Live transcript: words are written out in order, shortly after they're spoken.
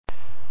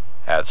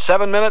at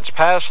 7 minutes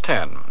past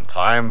 10.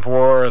 Time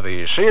for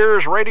the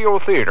Sears Radio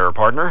Theater,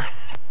 partner.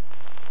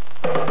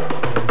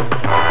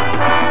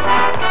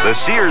 The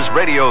Sears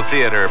Radio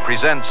Theater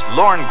presents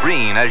Lorne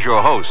Greene as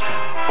your host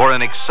for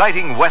an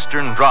exciting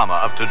Western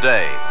drama of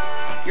today.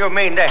 You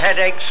mean the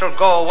headaches will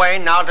go away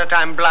now that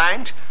I'm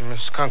blind? Miss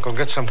Kunkel,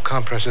 get some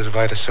compresses of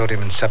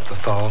Vitasodium and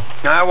Septothol.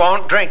 I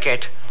won't drink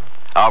it.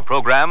 Our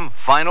program,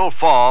 Final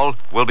Fall,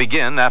 will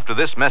begin after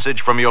this message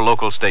from your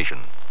local station.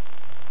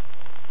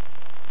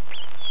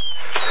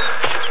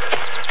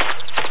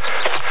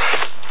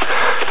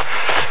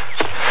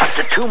 Up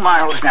to 2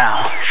 miles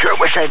now. Sure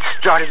wish I'd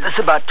started this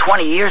about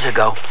 20 years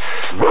ago.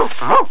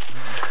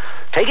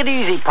 Take it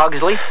easy,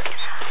 Pugsley.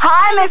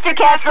 Hi, Mr.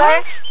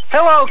 Kessler.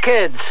 Hello,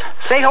 kids.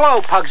 Say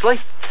hello, Pugsley.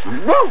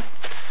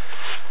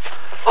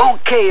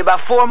 Okay,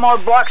 about 4 more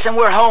blocks and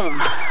we're home.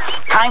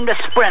 Time to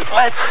sprint.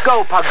 Let's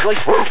go, Pugsley.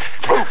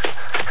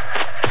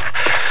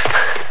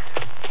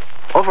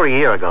 Over a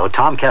year ago,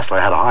 Tom Kessler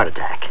had a heart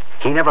attack.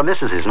 He never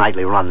misses his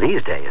nightly run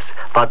these days.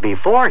 But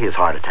before his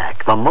heart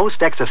attack, the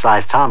most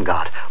exercise Tom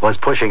got was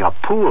pushing a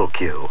pool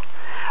cue.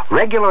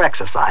 Regular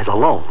exercise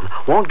alone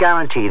won't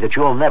guarantee that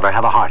you'll never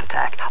have a heart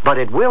attack, but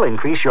it will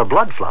increase your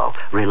blood flow,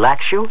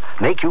 relax you,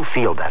 make you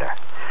feel better.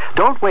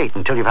 Don't wait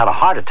until you've had a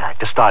heart attack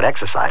to start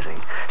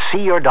exercising. See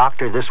your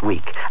doctor this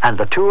week, and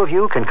the two of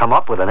you can come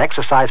up with an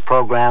exercise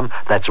program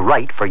that's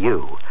right for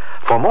you.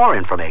 For more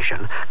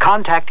information,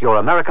 contact your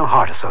American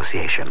Heart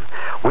Association.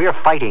 We're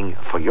fighting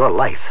for your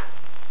life.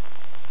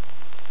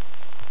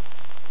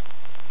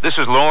 This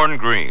is Lorne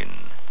Greene.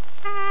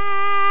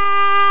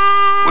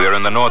 We are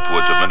in the north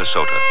woods of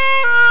Minnesota.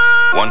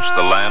 Once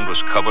the land was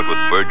covered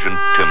with virgin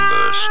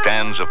timber,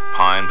 stands of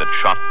pine that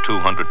shot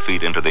 200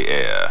 feet into the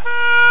air.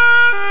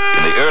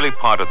 In the early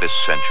part of this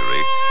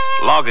century,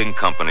 logging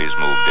companies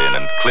moved in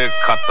and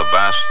clear-cut the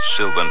vast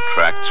sylvan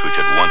tracts which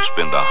had once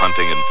been the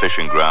hunting and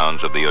fishing grounds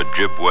of the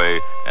Ojibwe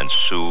and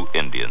Sioux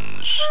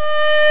Indians.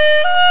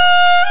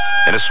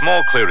 In a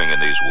small clearing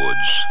in these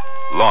woods,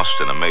 lost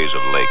in a maze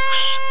of lakes,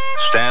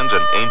 stands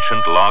an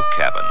ancient log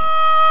cabin.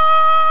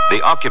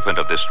 The occupant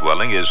of this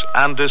dwelling is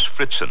Anders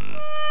Fritzen,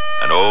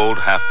 an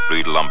old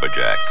half-breed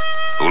lumberjack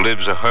who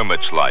lives a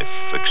hermit's life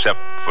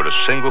except for a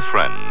single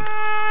friend,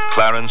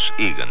 Clarence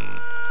Egan,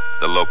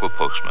 the local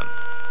postman.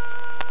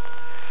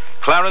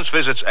 Clarence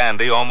visits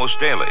Andy almost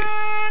daily,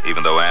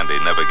 even though Andy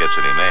never gets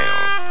any mail.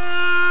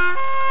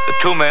 The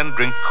two men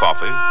drink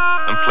coffee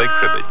and play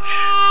cribbage.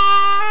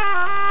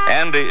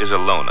 Andy is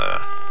a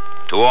loner,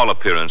 to all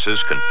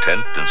appearances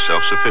content and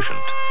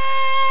self-sufficient.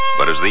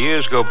 But as the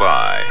years go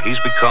by,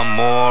 he's become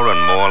more and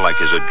more like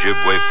his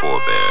Ojibwe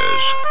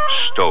forebears,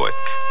 stoic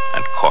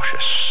and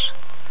cautious.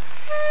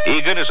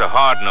 Egan is a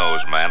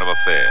hard-nosed man of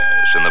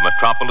affairs in the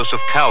metropolis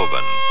of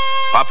Calvin,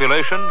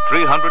 population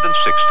 360.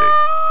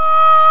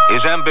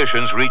 His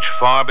ambitions reach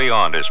far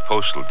beyond his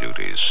postal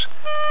duties.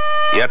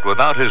 Yet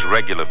without his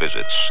regular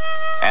visits,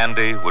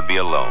 Andy would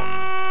be alone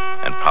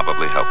and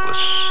probably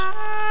helpless.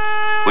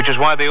 Which is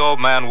why the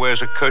old man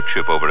wears a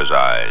kerchief over his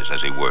eyes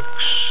as he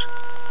works.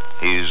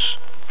 He's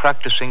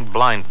practicing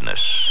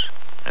blindness,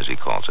 as he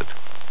calls it.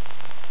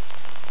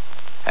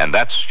 And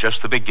that's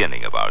just the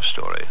beginning of our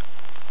story.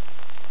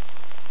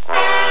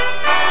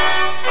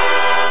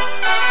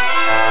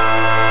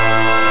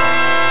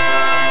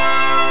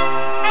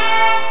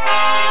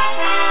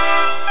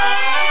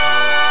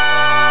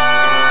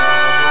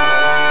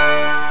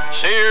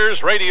 Sears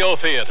Radio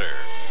Theater,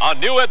 a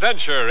new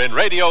adventure in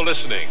radio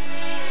listening.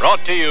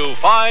 Brought to you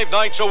 5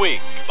 nights a week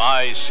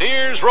by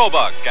Sears,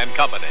 Roebuck and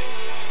Company.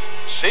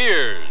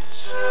 Sears,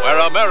 where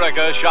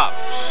America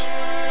shops.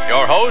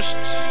 Your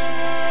hosts,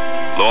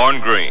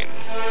 Lorne Greene.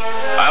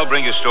 I'll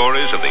bring you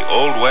stories of the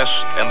Old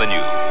West and the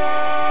New.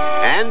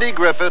 Andy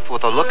Griffith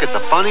with a look at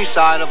the funny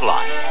side of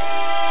life.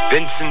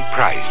 Vincent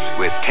Price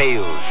with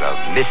tales of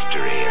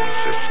mystery and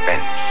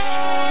suspense.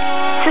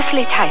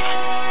 Cicely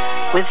Tyson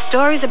with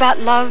stories about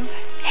love,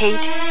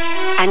 hate,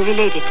 and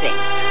related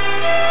things.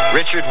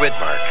 Richard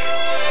Widmark.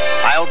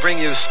 I'll bring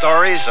you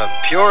stories of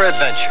pure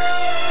adventure.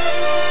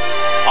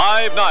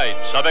 5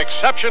 nights of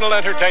exceptional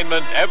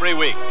entertainment every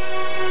week.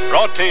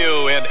 Brought to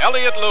you in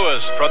Elliott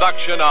Lewis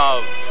production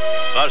of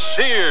the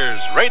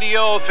Sears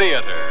Radio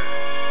Theater.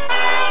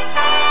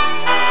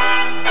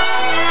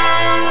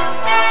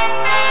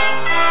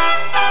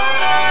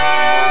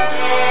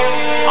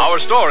 Our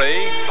story,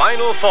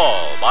 Final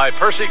Fall by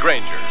Percy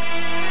Granger.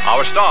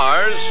 Our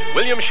stars,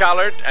 William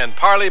Shallert and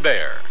Parley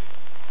Bear.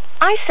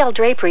 I sell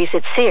draperies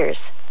at Sears.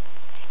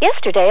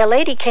 Yesterday, a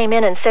lady came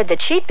in and said that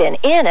she'd been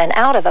in and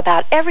out of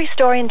about every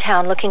store in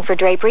town looking for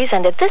draperies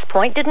and at this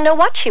point didn't know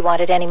what she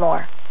wanted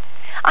anymore.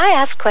 I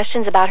asked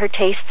questions about her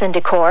tastes and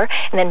decor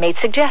and then made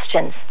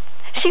suggestions.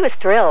 She was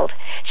thrilled.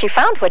 She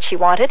found what she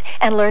wanted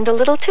and learned a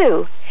little,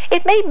 too.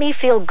 It made me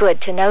feel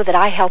good to know that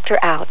I helped her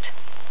out.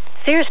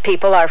 Sears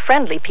people are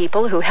friendly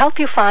people who help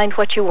you find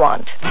what you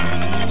want.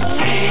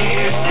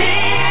 Sears,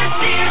 Sears,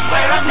 Sears,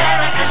 where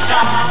America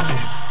shops.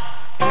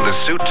 The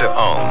suit to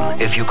own,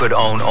 if you could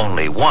own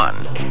only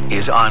one,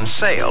 is on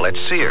sale at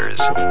Sears.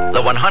 The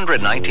 $119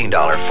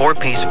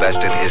 four-piece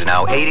vested is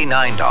now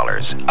 $89,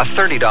 a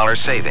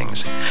 $30 savings.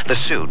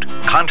 The suit,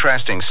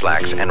 contrasting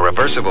slacks, and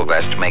reversible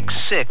vest make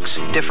 6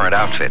 different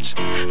outfits.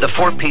 The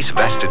four-piece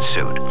vested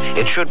suit,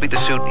 it should be the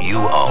suit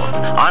you own.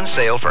 On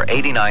sale for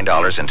 $89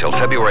 until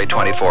February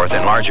 24th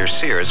in larger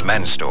Sears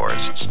men's stores.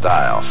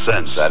 Style,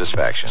 sense,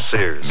 satisfaction.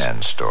 Sears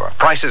men's store.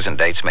 Prices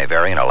and dates may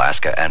vary in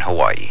Alaska and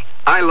Hawaii.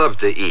 I love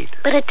to eat.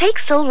 But it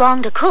takes so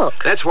long to cook.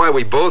 That's why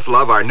we both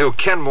love our new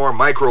Kenmore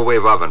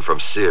microwave oven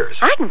from Sears.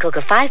 I can cook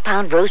a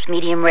 5-pound roast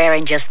medium rare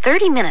in just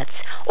 30 minutes,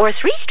 or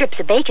 3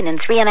 strips of bacon in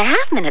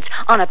 3.5 minutes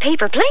on a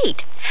paper plate.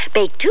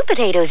 Bake 2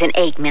 potatoes in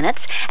 8 minutes,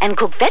 and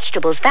cook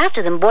vegetables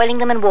faster than boiling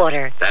them in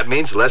water. That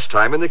means less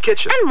time in the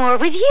kitchen. And more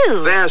with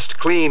you.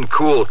 Fast, clean,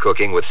 cool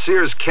cooking with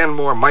Sears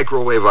Kenmore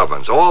microwave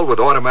ovens, all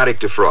with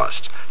automatic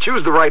defrost.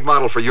 Choose the right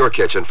model for your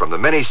kitchen from the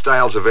many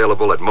styles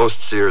available at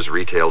most Sears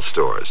retail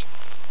stores.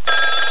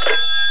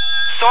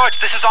 Sarge,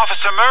 this is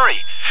Officer Murray.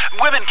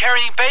 Women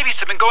carrying babies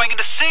have been going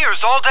into Sears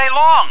all day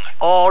long.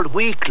 All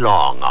week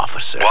long,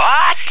 officer.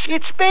 What?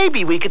 It's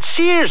Baby Week at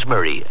Sears,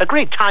 Murray. A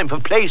great time for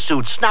play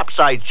suits,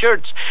 snap-side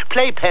shirts,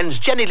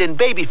 playpens, Jenny Lynn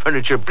baby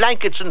furniture,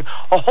 blankets, and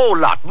a whole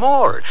lot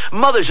more.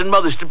 Mothers and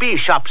mothers-to-be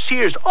shop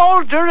Sears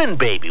all during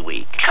Baby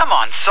Week. Come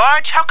on,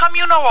 Sarge. How come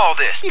you know all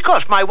this?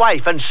 Because my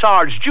wife and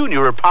Sarge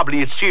Jr. are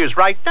probably at Sears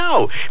right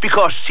now.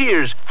 Because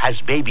Sears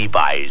has baby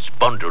buys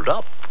bundled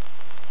up.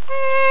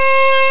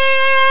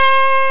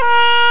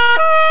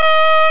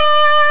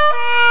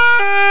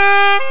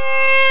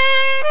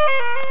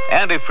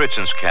 Andy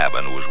Fritzen's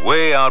cabin was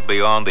way out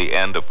beyond the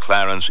end of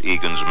Clarence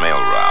Egan's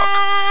mail route,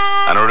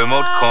 on a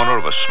remote corner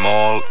of a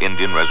small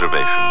Indian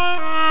reservation.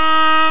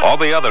 All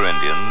the other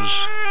Indians,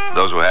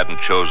 those who hadn't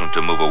chosen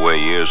to move away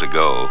years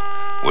ago,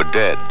 were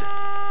dead.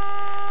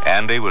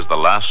 Andy was the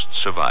last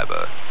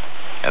survivor,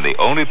 and the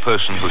only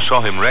person who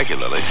saw him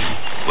regularly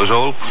was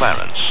old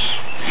Clarence.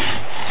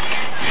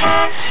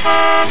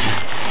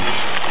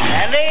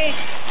 Andy?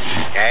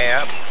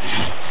 Yeah.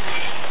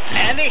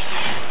 Andy?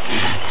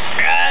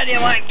 Do you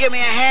want to give me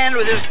a hand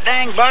with this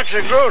dang box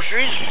of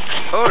groceries?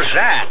 Who's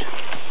that?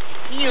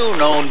 You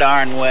know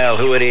darn well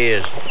who it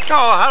is.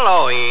 Oh,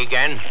 hello,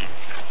 Egan.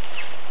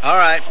 All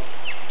right.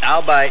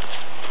 I'll bite.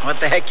 What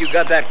the heck you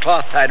got that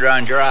cloth tied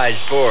around your eyes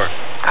for?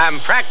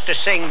 I'm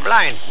practicing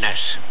blindness.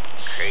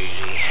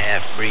 Crazy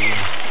half-breed.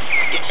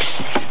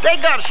 They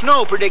got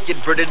snow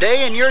predicted for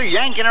today, and you're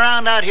yanking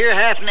around out here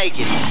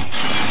half-naked.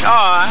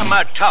 Oh, I'm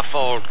a tough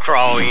old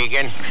crow,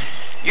 Egan.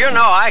 You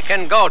know I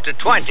can go to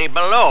 20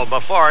 below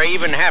before I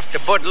even have to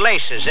put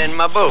laces in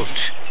my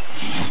boots.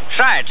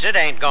 Besides, it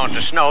ain't going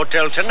to snow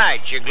till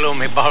tonight, you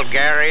gloomy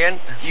Bulgarian.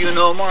 You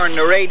know more than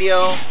the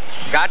radio?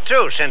 Got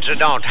to, since I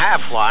don't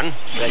have one.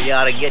 Well, you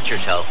ought to get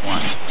yourself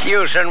one.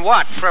 Using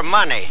what for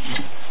money?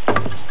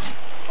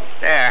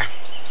 There.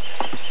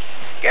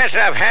 Guess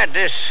I've had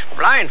this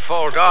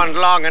blindfold on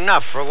long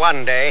enough for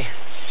one day.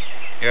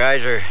 Your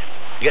eyes are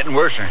getting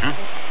worser, huh?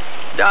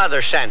 The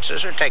other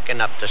senses are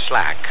taking up the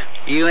slack.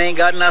 You ain't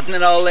got nothing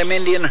in all them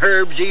Indian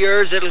herbs of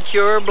yours that'll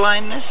cure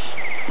blindness?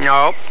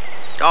 Nope.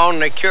 The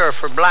only cure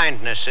for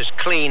blindness is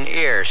clean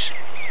ears.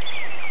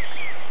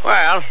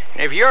 Well,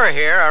 if you're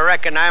here, I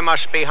reckon I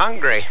must be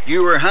hungry.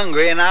 You were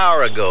hungry an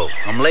hour ago.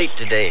 I'm late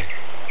today.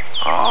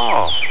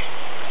 Oh.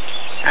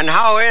 And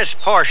how is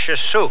Portia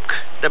Sook,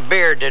 the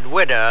bearded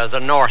widow of the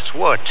North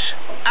Woods?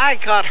 I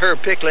caught her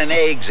pickling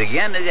eggs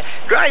again. It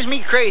drives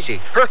me crazy.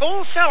 Her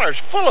whole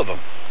cellar's full of them.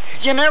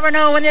 You never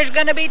know when there's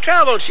going to be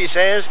trouble, she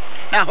says.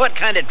 Now, what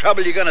kind of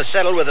trouble you going to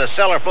settle with a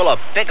cellar full of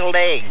pickled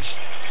eggs?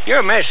 You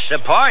missed the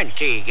point,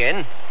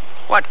 Egan.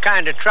 What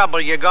kind of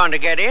trouble you going to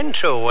get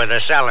into with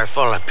a cellar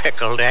full of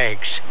pickled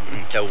eggs?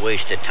 It's a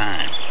waste of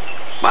time.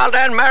 Well,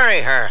 then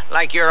marry her,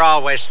 like you're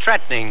always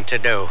threatening to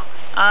do.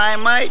 I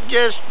might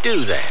just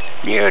do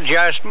that. You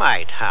just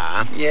might,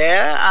 huh?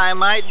 Yeah, I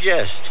might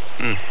just.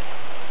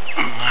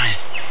 I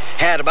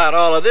had about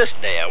all of this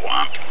day I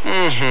want.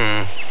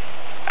 Mm-hmm.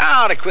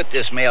 I ought to quit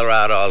this mail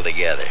route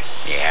altogether.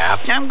 Yeah.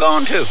 I'm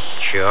going to.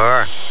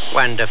 Sure.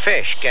 When the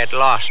fish get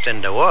lost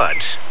in the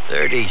woods.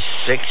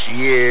 36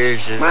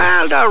 years.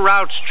 Well, the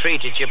route's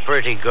treated you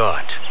pretty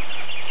good.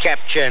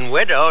 Kept you in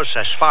widows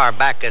as far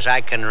back as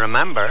I can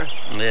remember.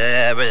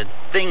 Yeah, but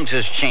things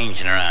is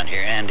changing around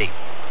here, Andy.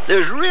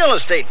 There's real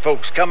estate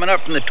folks coming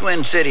up from the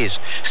Twin Cities,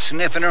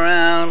 sniffing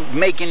around,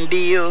 making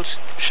deals.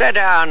 Sit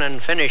down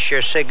and finish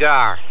your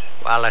cigar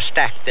while I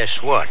stack this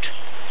wood.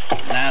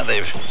 Now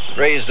they've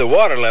raised the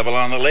water level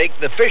on the lake,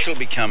 the fish will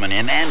be coming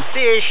in, and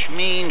fish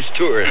means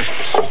tourists.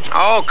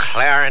 Oh,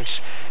 Clarence,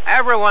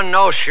 everyone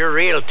knows your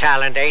real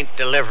talent ain't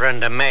delivering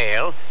the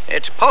mail.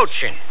 It's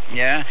poaching.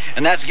 Yeah,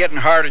 and that's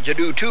getting harder to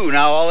do, too.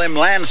 Now all them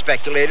land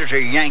speculators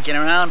are yanking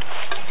around.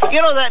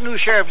 You know that new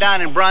sheriff down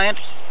in Bryant?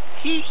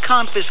 He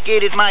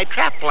confiscated my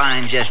trap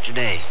lines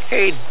yesterday.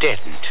 He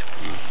didn't.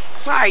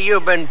 Why,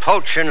 you've been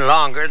poaching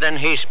longer than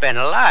he's been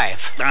alive.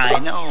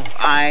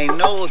 I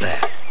know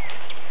that.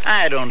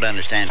 I don't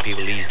understand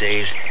people these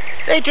days.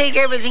 They take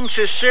everything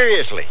so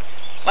seriously.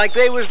 Like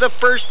they was the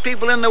first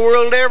people in the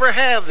world to ever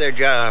have their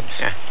jobs.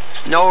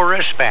 No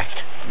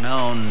respect.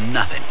 No,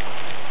 nothing.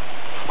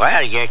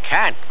 Well, you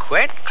can't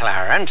quit,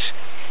 Clarence.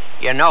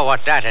 You know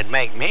what that'd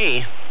make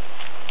me?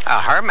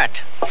 A hermit.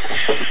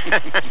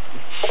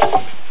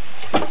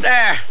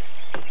 There.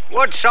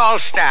 Wood's all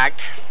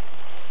stacked.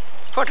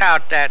 Put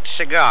out that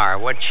cigar,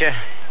 would you?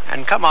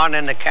 And come on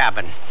in the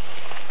cabin.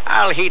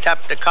 I'll heat up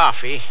the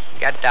coffee,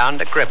 get down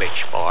the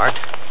cribbage board.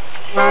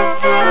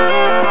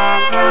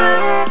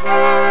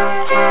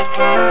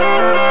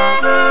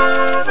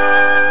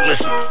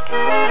 Listen,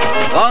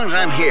 as long as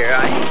I'm here,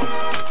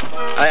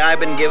 I've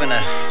been giving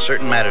a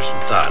certain matter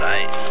some thought.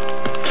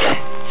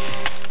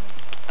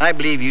 I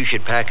believe you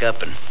should pack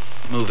up and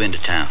move into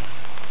town.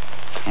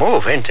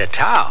 Move into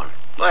town?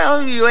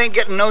 Well, you ain't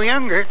getting no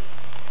younger.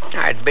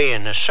 I'd be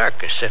in the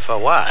circus if I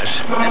was.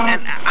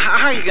 And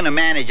how are you going to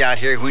manage out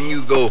here when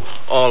you go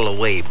all the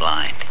way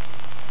blind?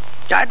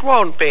 That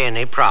won't be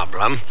any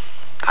problem.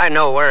 I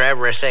know where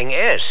everything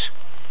is.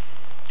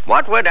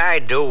 What would I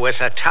do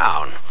with a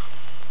town?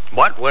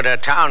 What would a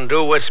town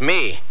do with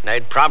me?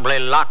 They'd probably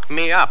lock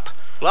me up.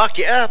 Lock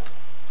you up?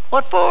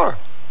 What for?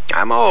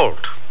 I'm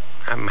old.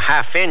 I'm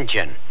half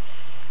Indian.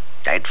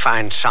 They'd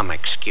find some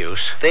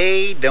excuse.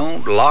 They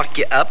don't lock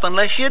you up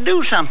unless you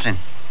do something.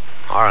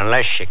 Or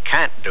unless you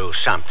can't do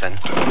something.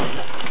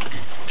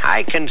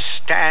 I can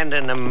stand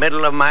in the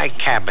middle of my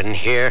cabin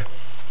here,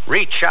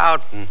 reach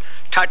out and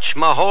touch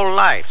my whole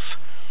life.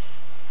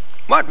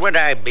 What would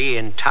I be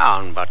in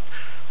town but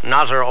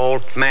another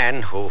old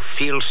man who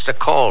feels the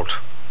cold?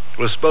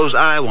 Well, suppose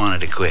I wanted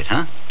to quit,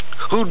 huh?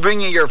 Who'd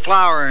bring you your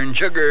flour and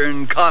sugar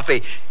and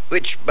coffee,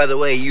 which, by the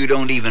way, you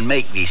don't even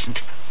make decent?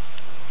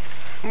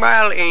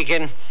 Well,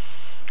 Egan,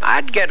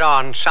 I'd get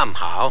on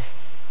somehow.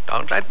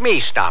 Don't let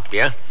me stop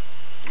you.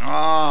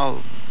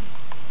 Oh.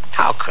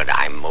 How could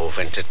I move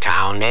into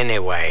town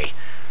anyway?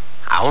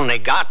 I only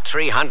got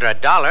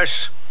 $300.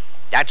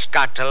 That's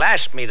got to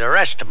last me the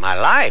rest of my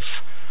life.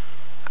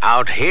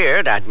 Out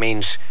here, that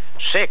means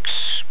 6,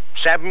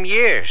 7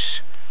 years.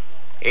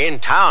 In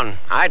town,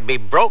 I'd be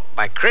broke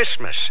by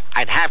Christmas.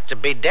 I'd have to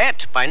be dead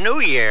by New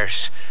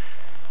Year's.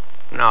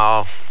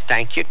 No,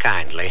 thank you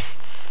kindly.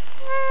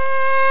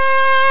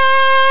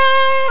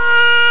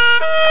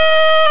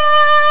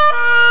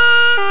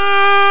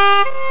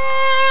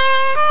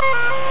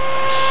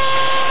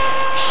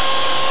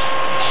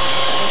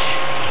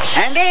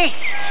 Andy!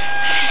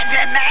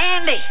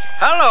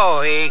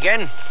 Hello,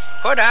 Egan.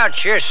 Put out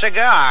your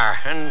cigar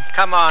and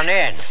come on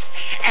in.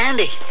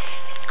 Andy.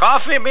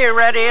 Coffee'll be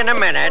ready in a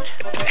minute.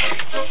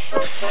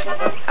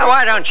 Now,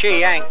 why don't you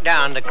yank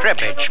down the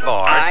cribbage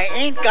board? I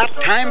ain't got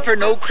time for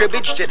no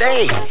cribbage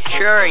today.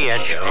 Sure you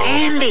do.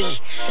 Andy,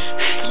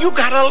 you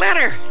got a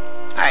letter.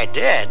 I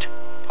did.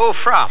 Who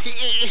from?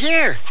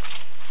 Here.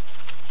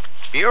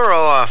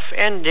 Bureau of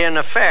Indian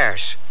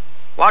Affairs.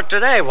 What do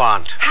they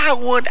want? How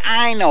would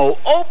I know?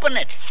 Open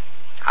it.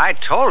 I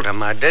told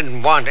them I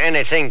didn't want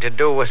anything to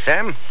do with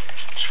them.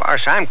 As far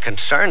as I'm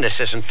concerned, this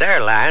isn't their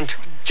land.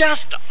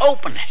 Just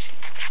open it.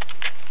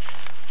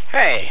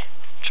 Hey,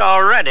 it's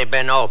already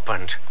been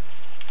opened.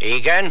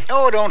 Egan?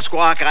 Oh, don't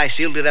squawk. I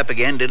sealed it up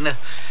again, didn't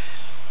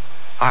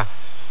I?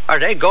 Are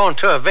they going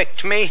to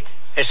evict me?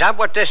 Is that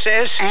what this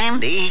is?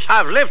 Andy.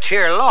 I've lived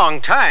here a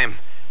long time.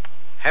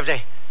 Have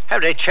they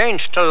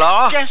changed the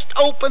law? Just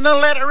open the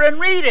letter and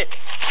read it.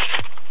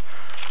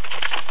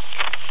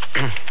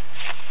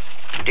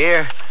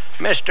 Dear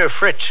Mr.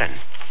 Fritzen,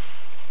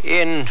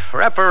 in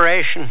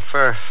reparation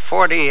for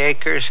 40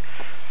 acres,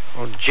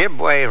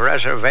 Ojibwe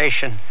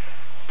Reservation,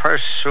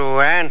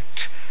 pursuant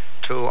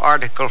to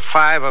Article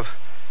 5 of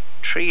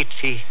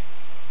Treaty.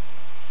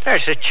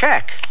 There's a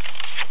check.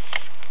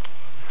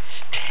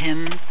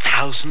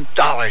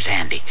 $10,000,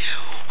 Andy.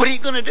 What are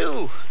you going to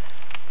do?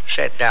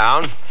 Sit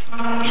down.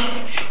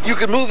 You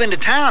could move into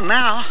town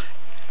now.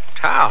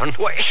 Town?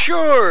 Well,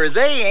 sure,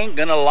 they ain't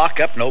going to lock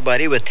up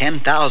nobody with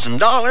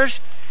 $10,000.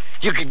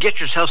 You could get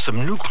yourself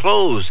some new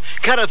clothes,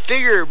 cut a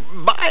figure,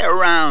 buy a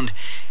round.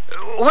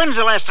 When's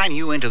the last time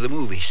you went to the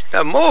movies?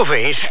 The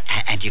movies?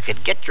 And you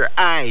could get your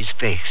eyes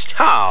fixed.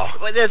 How?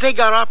 Well, they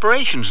got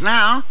operations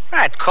now.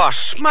 That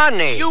costs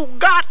money. You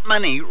got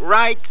money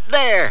right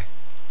there.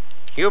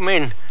 You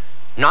mean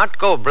not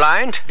go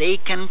blind? They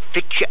can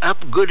fix you up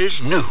good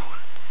as new.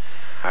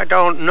 I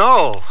don't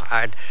know.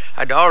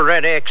 I'd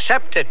already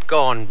accepted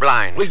going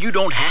blind. Well, you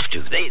don't have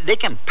to. They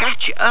can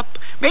patch you up,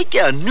 make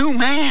you a new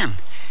man.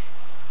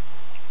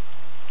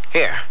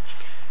 Here,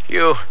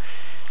 you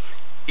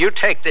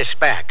take this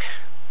back.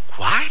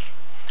 What?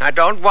 I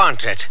don't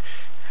want it.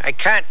 I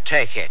can't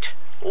take it.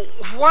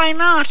 Why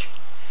not?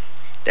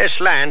 This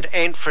land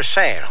ain't for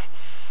sale.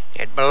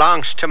 It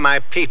belongs to my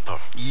people.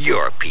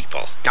 Your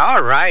people?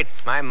 All right,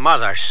 my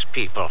mother's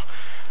people.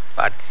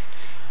 But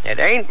it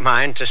ain't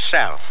mine to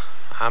sell.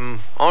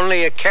 I'm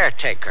only a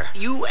caretaker.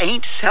 You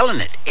ain't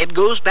selling it. It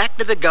goes back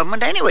to the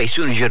government anyway.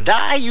 Soon as you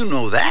die, you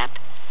know that.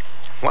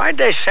 Why'd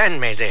they send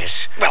me this?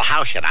 Well,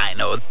 how should I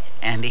know?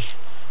 Andy,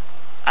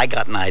 I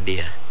got an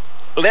idea.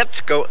 Let's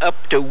go up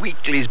to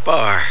Weekly's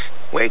bar.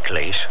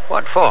 Weeklies?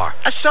 What for?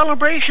 A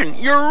celebration.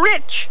 You're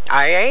rich.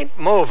 I ain't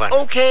moving.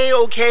 Okay,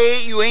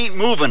 you ain't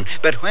moving.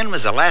 But when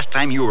was the last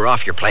time you were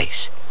off your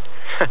place?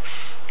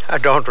 I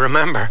don't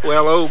remember.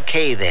 Well,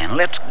 okay then.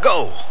 Let's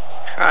go.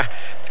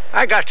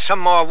 I got some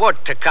more wood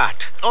to cut.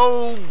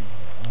 Oh,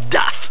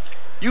 duff.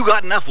 You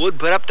got enough wood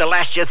put up to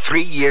last you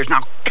 3 years.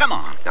 Now, come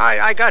on.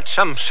 I got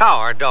some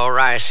sourdough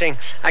rising.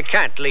 I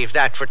can't leave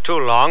that for too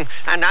long.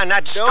 And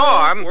that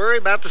storm... Don't worry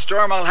about the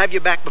storm. I'll have you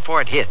back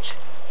before it hits.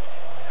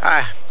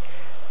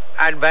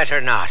 I'd better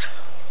not.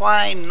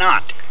 Why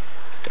not?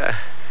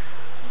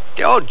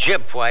 The old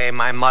Gypway,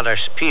 my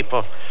mother's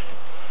people,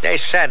 they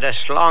said as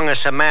long as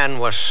a man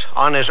was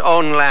on his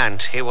own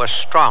land, he was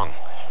strong.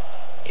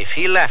 If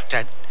he left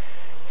it,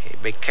 he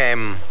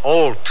became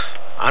old,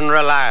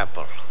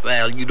 unreliable.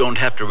 Well, you don't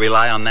have to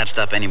rely on that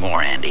stuff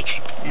anymore, Andy.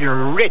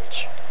 You're rich.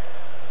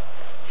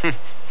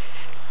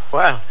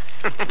 Well,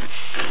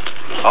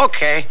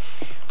 okay.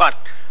 But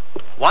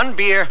one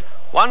beer,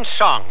 one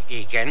song,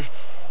 Egan.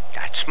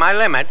 That's my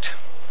limit.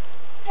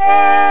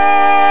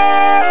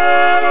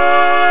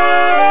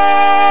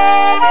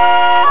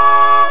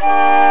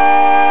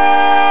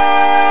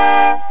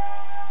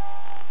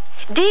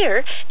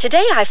 Dear,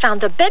 today I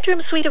found the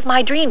bedroom suite of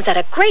my dreams at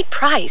a great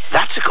price.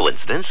 That's a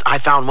coincidence. I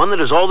found one that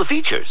has all the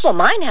features. Well,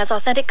 mine has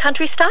authentic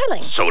country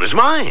styling. So does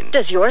mine.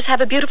 Does yours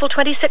have a beautiful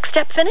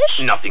 26-step finish?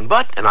 Nothing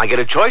but, and I get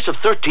a choice of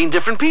 13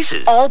 different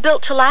pieces. All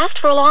built to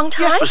last for a long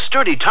time? Yes, with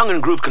sturdy tongue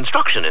and groove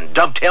construction and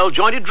dovetail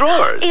jointed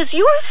drawers. Is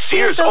yours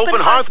Sears Open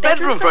Hearth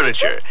Bedroom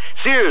Furniture?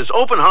 Sears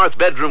Open Hearth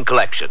Bedroom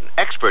Collection.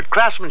 Expert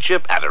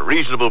craftsmanship at a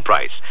reasonable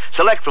price.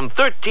 Select from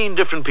 13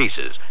 different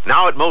pieces.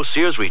 Now at most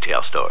Sears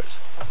retail stores.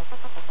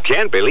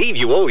 Can't believe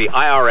you owe the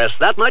IRS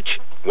that much?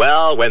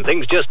 Well, when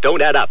things just don't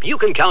add up, you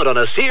can count on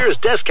a Sears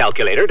desk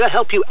calculator to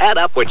help you add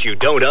up what you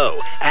don't owe.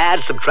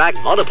 Add, subtract,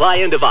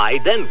 multiply, and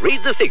divide, then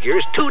read the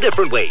figures 2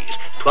 different ways.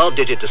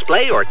 12-digit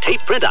display or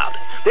tape printout.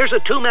 There's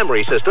a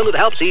 2-memory system that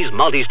helps ease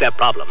multi-step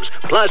problems.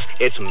 Plus,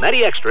 its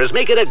many extras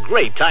make it a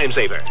great time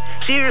saver.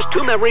 Sears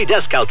 2-memory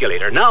desk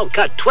calculator now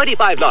cut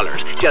 $25,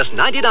 just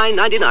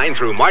 $99.99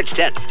 through March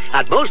 10th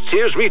at most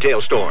Sears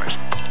retail stores.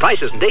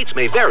 Prices and dates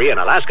may vary in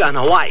Alaska and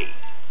Hawaii.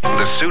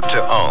 The suit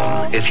to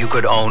own, if you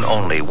could own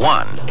only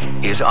one,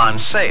 is on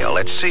sale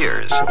at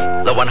Sears.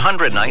 The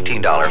 $119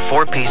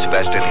 4-piece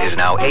vested is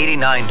now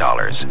 $89,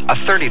 a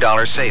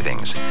 $30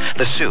 savings.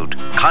 The suit,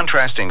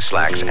 contrasting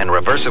slacks, and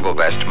reversible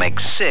vest make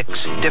 6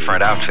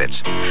 different outfits.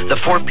 The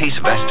 4-piece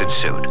vested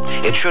suit,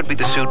 it should be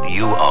the suit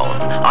you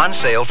own. On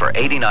sale for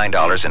 $89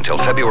 until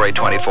February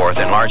 24th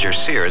in larger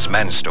Sears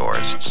men's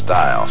stores.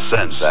 Style,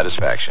 sense,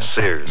 satisfaction.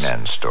 Sears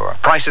men's store.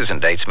 Prices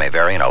and dates may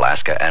vary in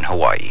Alaska and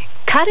Hawaii.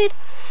 Cut it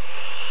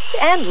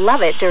and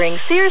love it during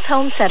Sears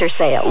Home Center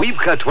sale. We've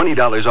cut $20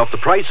 off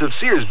the price of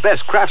Sears'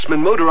 best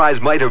Craftsman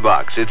motorized miter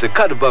box. It's a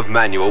cut-above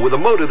manual with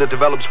a motor that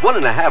develops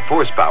 1.5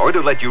 horsepower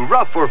to let you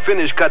rough or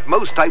finish cut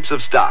most types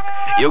of stock.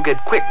 You'll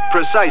get quick,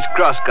 precise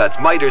crosscuts,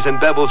 miters, and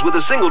bevels with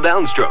a single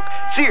downstroke.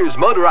 Sears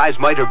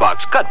motorized miter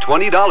box, cut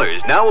 $20,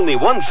 now only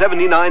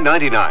 $179.99.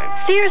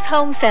 Sears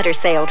Home Center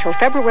sale till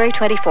February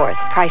 24th.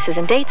 Prices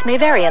and dates may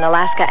vary in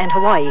Alaska and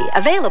Hawaii.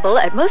 Available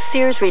at most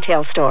Sears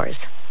retail stores.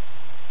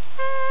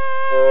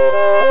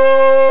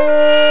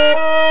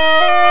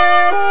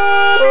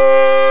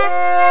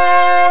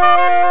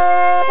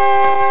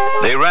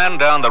 They ran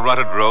down the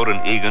rutted road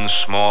in Egan's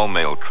small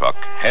mail truck,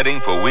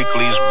 heading for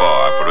Weekly's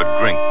bar for a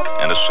drink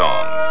and a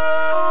song.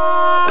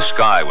 The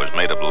sky was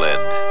made of lead,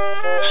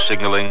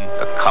 signaling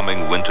a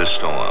coming winter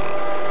storm.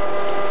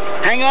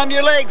 Hang on to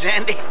your legs,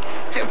 Andy.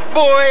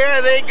 Boy, are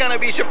they going to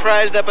be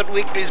surprised up at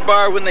Weekly's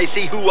bar when they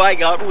see who I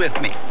got with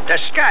me. The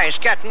sky's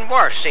getting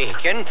worse,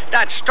 Egan.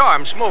 That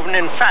storm's moving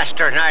in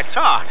faster than I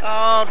thought.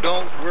 Oh,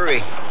 don't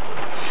worry.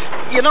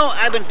 You know,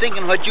 I've been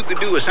thinking what you could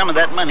do with some of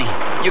that money.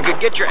 You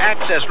could get your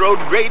access road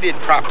graded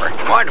proper.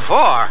 What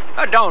for?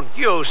 Don't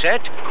use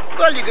it.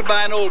 Well, you could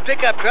buy an old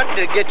pickup truck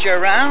to get you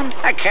around.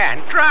 I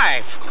can't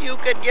drive. You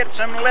could get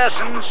some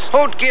lessons.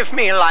 Who'd give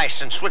me a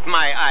license with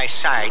my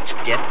eyesight?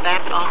 Get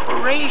that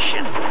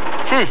operation.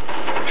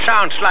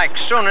 Sounds like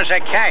soon as I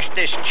cash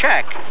this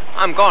check,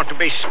 I'm going to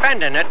be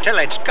spending it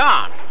till it's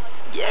gone.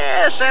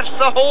 Yes, that's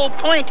the whole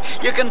point.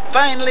 You can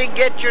finally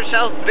get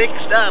yourself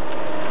fixed up.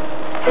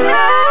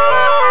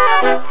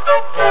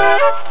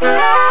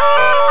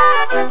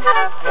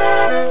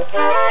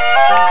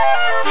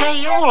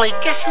 Hey, Ole,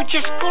 guess who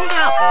just pulled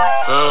up?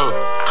 Who?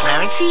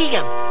 Clarence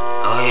Egan.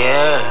 Oh,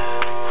 yeah.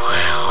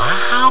 Well,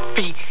 I'll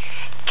be.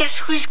 Guess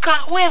who's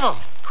got with him?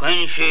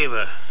 Queen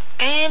Sheba.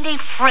 Andy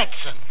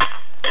Fritzen.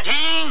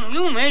 Dang,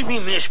 you made me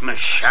miss my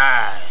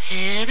shot.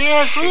 It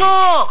is.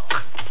 Look.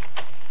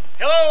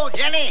 Hello,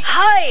 Jenny.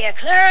 Hiya,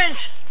 Clarence.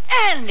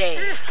 Andy.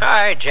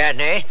 Hi,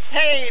 Jenny.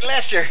 Hey,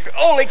 Lester.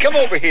 Ole, come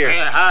over here.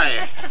 Yeah,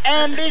 hi.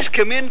 Andy's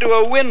come into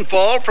a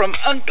windfall from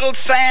Uncle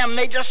Sam.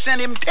 They just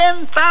sent him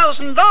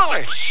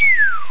 $10,000.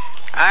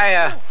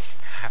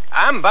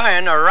 I'm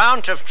buying a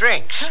round of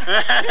drinks.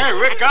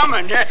 We're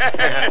coming.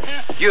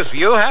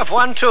 You have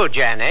one too,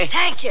 Jenny.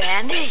 Thank you,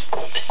 Andy.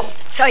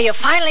 So you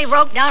finally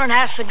broke down and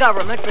asked the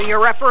government for your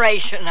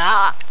reparation,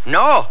 huh?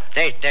 No,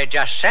 they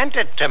just sent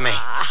it to me.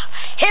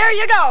 Here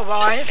you go,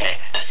 boys.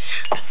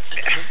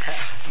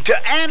 To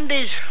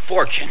Andy's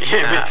fortune.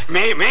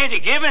 May the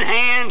giving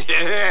hand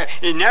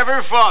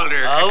never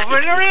falter. Over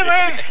the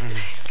river.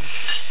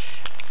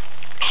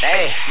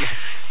 Hey,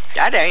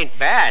 that ain't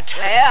bad.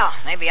 Well,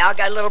 maybe I'll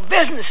get a little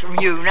business from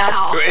you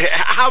now.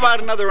 How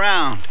about another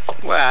round?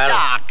 Well...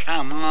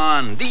 come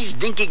on. These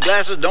dinky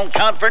glasses don't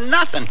count for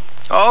nothing.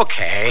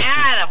 Okay.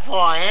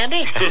 Attaboy,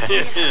 Andy.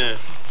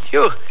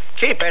 You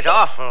keep it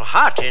awful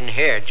hot in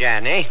here,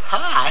 Jenny.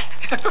 Hot?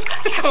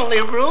 It's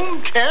only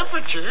room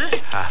temperature.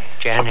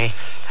 Jenny,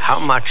 how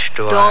much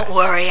do Don't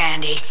worry,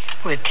 Andy.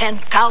 With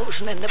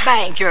 $10,000 in the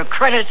bank, your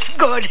credit's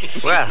good.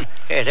 Well,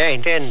 it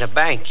ain't in the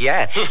bank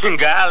yet.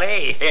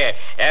 Golly,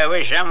 I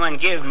wish someone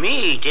give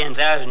me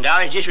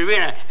 $10,000 just for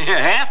being a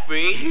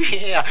half-breed.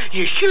 Yeah.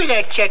 You sure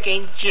that check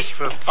ain't just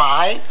for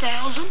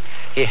 $5,000?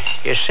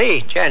 You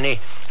see, Jenny,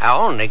 I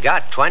only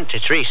got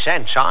 23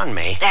 cents on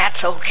me.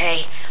 That's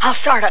okay. I'll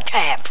start a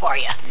tab for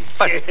you.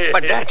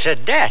 But that's a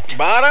debt.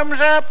 Bottoms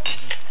up.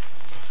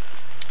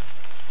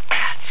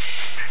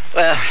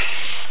 Well,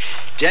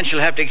 gents,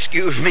 you'll have to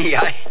excuse me.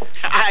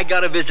 I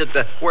got to visit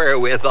the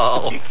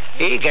wherewithal.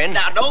 Egan.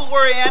 Now, don't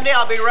worry, Andy.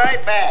 I'll be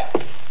right back.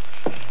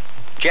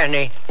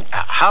 Jenny,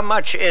 how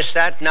much is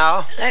that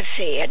now? Let's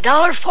see,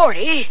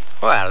 $1.40.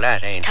 Well,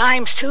 that ain't...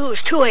 Times 2 is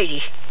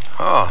 $2.80.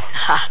 Oh.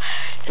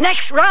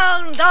 Next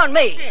round's on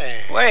me.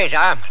 Wait,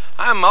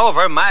 I'm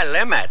over my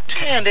limit.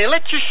 Andy,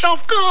 let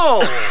yourself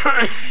go.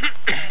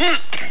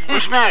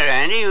 What's the matter,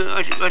 Andy?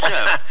 What's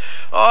up?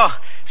 Oh,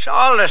 so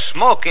all the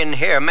smoke in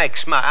here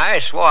makes my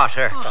eyes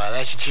water. Oh,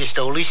 that's just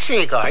only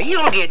cigar.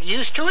 You'll get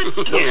used to it.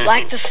 Looks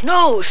like the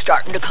snow's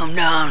starting to come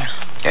down.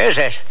 Is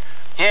it?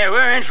 Yeah,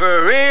 we're in for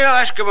a real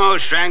Eskimo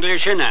strangler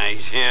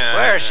tonight. Yeah.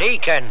 Where's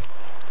Egan?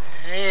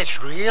 It's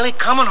really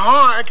coming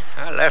hard.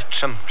 I left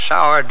some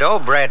sourdough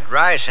bread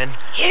rising.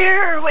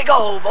 Here we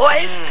go,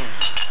 boys.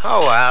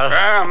 Oh, well.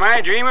 Oh,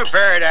 my dream of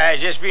paradise,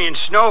 just being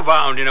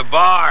snowbound in a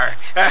bar.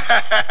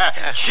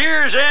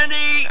 Cheers,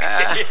 Andy.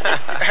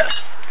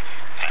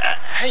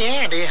 Hey,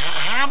 Andy,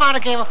 how about a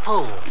game of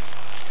pool?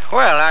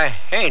 Well, I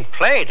ain't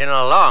played in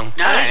a long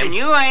time. Listen,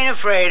 you ain't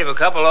afraid of a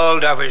couple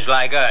old duffers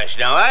like us,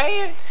 now are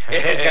you? I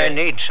think I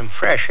need some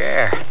fresh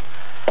air.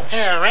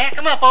 Yeah, rack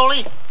 'em up,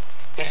 Ole.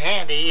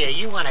 Andy,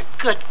 you want a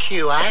good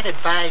cue. I'd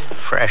advise...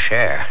 Fresh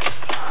air.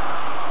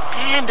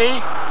 Andy.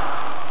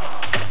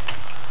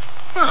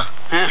 Huh.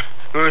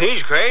 Well,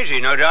 he's crazy,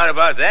 no doubt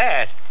about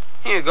that.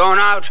 You're going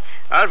out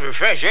for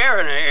fresh air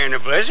in a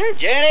blizzard?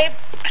 Jenny,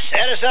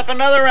 set us up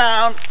another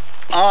round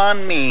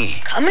on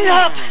me. Coming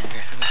up.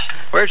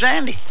 Where's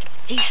Andy?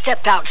 He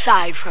stepped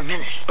outside for a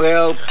minute.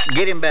 Well,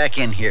 get him back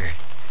in here.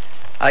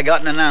 I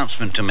got an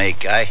announcement to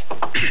make.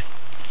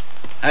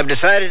 I've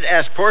decided to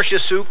ask Portia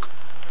Sook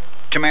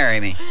to marry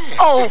me.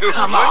 Oh,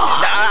 come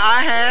on.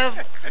 I have.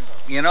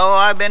 You know,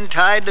 I've been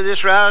tied to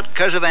this route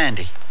because of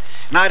Andy.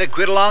 And I'd have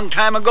quit a long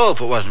time ago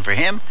if it wasn't for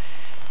him.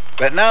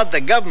 But now that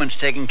the government's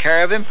taking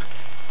care of him,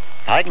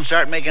 I can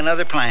start making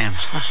other plans.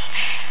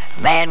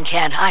 Man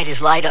can't hide his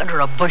light under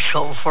a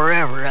bushel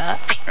forever, huh?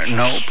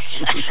 Nope.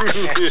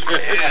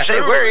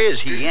 Say, where is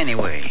he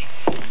anyway?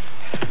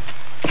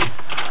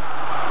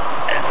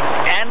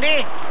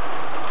 Andy?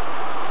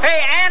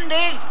 Hey,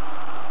 Andy!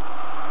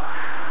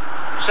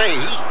 Say,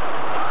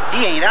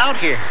 he ain't out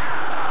here.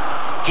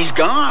 He's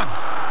gone.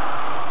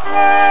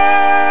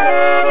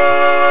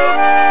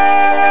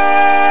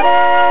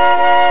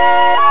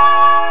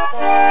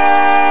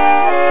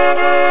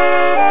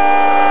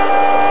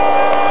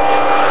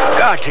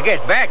 Got to get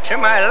back to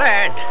my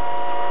land.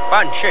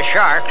 Bunch of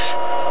sharks.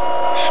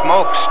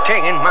 Smoke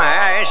stinging my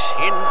eyes.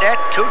 In debt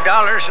 $2.80.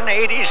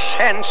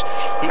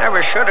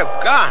 Never should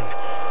have gone.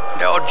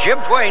 The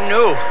Ojibwe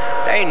knew.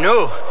 They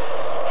knew.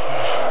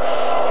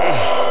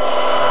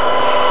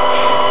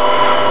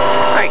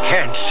 I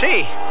can't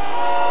see.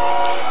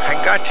 I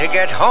got to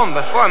get home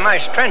before my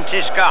strength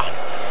is gone.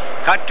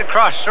 Got to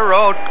cross the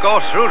road,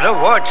 go through the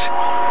woods.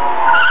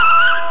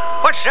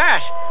 What's that?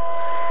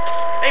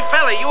 Hey,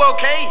 fella, you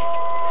okay?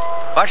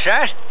 What's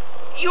that?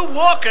 You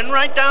walking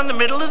right down the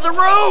middle of the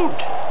road.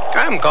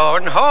 I'm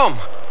going home.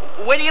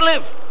 Where do you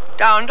live?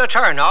 Down the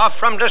turnoff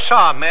from the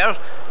sawmill.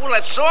 Well,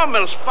 that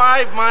sawmill's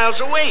 5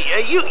 miles away.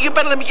 You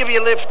better let me give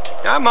you a lift.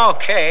 I'm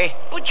okay.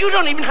 But you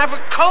don't even have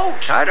a coat.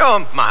 I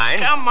don't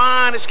mind. Come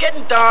on, it's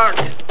getting dark.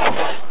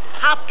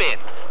 Hop in.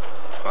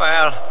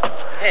 Well...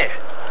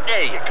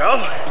 There you go.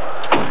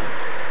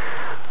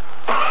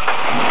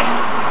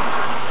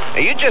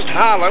 You just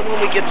holler when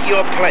we get to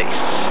your place.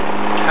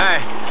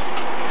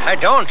 I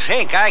don't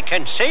think I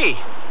can see.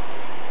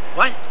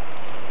 What?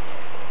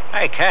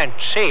 I can't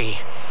see.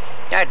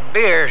 That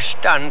beer's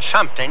done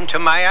something to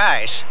my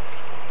eyes.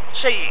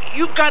 Say,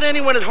 you got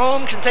anyone at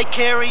home can take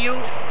care of you?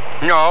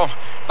 No,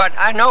 but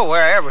I know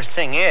where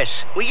everything is.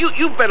 Well,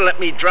 you better let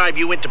me drive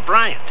you into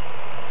Bryant.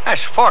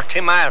 That's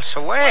 40 miles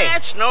away.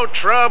 That's no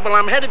trouble.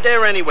 I'm headed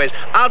there anyways.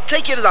 I'll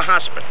take you to the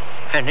hospital.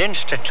 An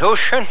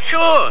institution?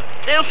 Sure.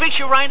 They'll fix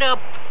you right up.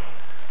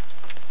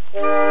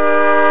 Dr.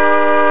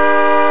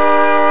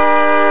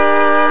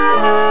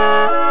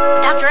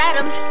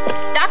 Adams!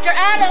 Dr.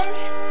 Adams!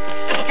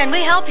 Can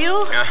we help you?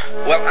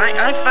 Well,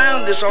 I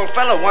found this old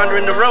fellow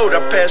wandering the road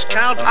up past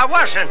Calvin. I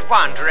wasn't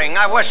wandering.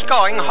 I was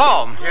going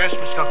home. Yes,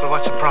 Miss Uncle,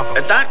 what's the problem?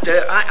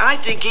 Doctor, I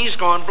think he's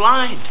gone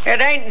blind. It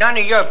ain't none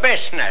of your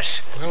business.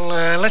 Well,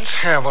 let's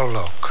have a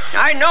look.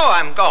 I know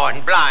I'm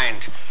going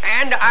blind,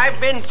 and I've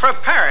been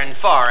preparing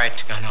for it.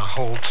 Now,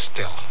 hold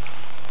still.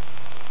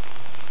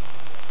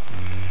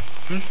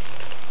 Mm-hmm.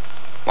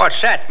 What's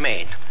that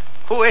mean?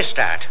 Who is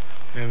that?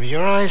 Have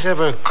your eyes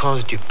ever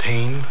caused you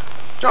pain?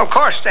 Of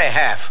course they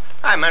have.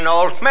 I'm an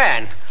old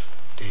man.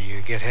 Do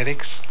you get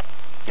headaches?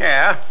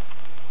 Yeah.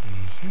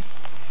 Mm-hmm.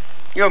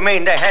 You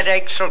mean the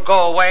headaches will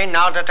go away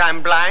now that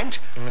I'm blind?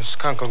 Miss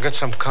Kunkel, get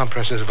some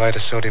compresses of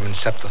Vitasodium and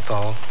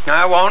Septithol.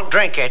 I won't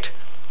drink it.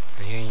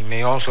 You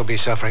may also be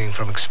suffering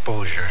from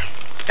exposure.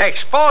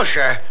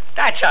 Exposure?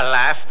 That's a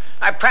laugh.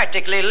 I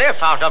practically live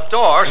out of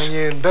doors. And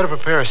you'd better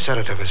prepare a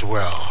sedative as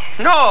well.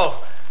 No.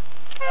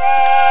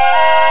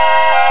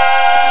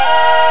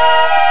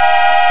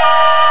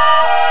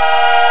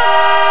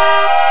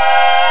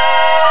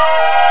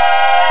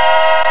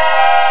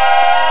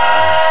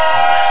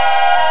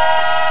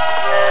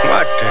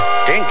 What the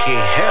dinky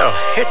hell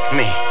hit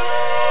me?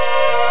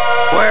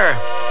 Where?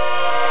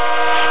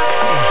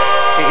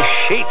 These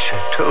sheets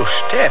are too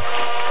stiff.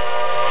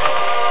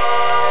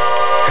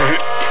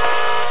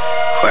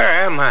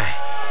 Where am I?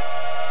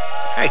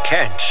 I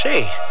can't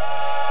see.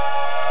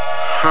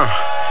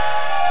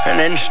 An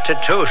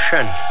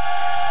institution.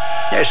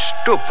 This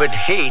stupid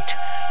heat.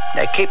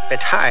 They keep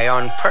it high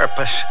on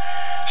purpose.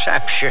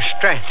 Saps your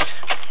strength.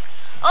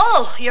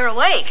 Oh, you're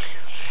awake.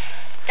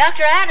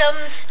 Dr.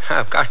 Adams.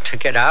 I've got to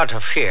get out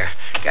of here.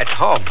 Get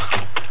home.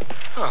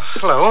 Oh,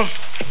 hello.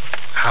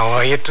 How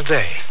are you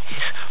today?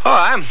 Oh,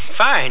 I'm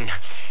fine.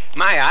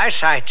 My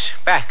eyesight's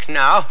back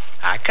now.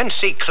 I can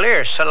see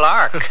clear, so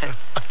lark.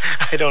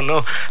 I don't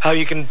know how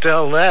you can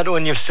tell that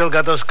when you've still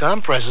got those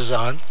compresses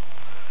on.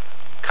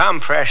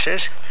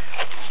 Compresses?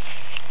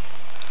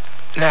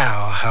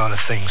 Now, how do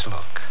things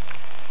look?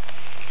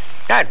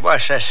 That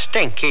was a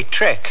stinky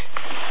trick.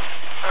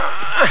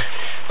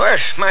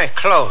 Where's my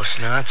clothes?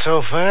 Not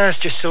so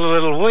fast. You're still a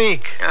little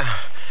weak. Of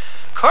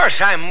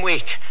course I'm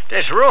weak.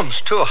 This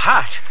room's too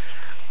hot.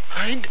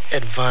 I'd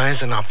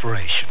advise an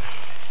operation.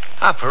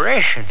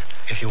 Operation?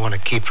 If you want to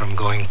keep from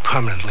going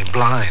permanently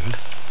blind.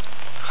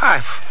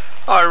 I've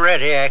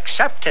already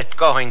accepted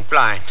going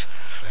blind.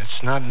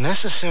 That's not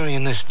necessary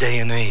in this day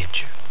and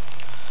age.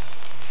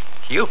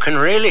 You can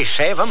really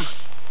save them?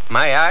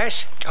 My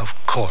eyes? Of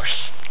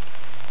course.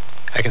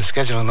 I can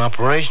schedule an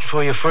operation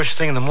for you first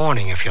thing in the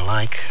morning, if you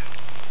like.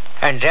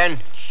 And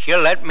then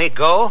you'll let me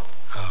go?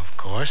 Of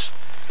course.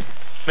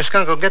 Miss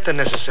Kunkel, get the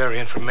necessary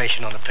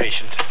information on the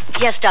patient.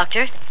 Yes,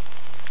 doctor.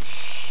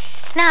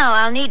 Now,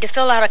 I'll need to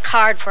fill out a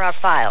card for our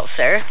file,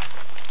 sir.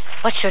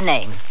 What's your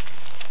name?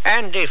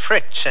 Andy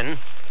Fritzen.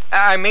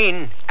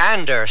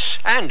 Anders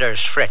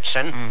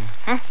Fritzen.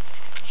 Mm-hmm.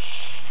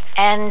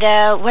 And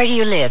where do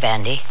you live,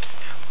 Andy?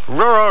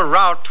 Rural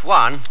Route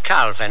 1,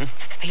 Calvin.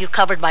 Are you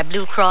covered by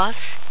Blue Cross?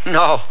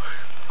 No.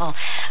 Oh,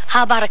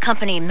 how about a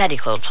company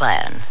medical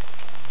plan?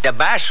 The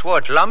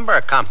Basswood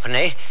Lumber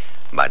Company,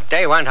 but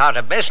they went out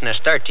of business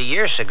 30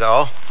 years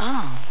ago.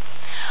 Oh.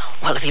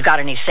 Well, have you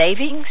got any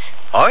savings?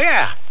 Oh,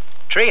 yeah.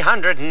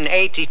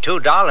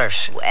 $382.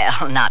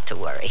 Well, not to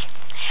worry.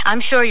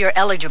 I'm sure you're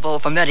eligible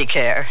for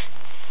Medicare.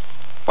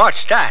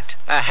 What's that?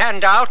 A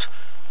handout?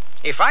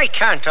 If I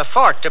can't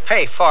afford to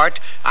pay for it,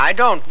 I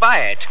don't buy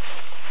it.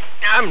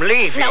 I'm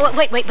leaving. No,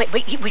 wait.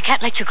 We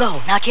can't let you go.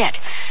 Not yet.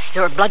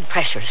 Your blood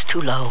pressure's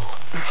too low.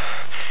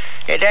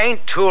 It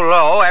ain't too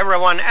low.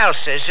 Everyone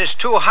else's is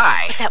too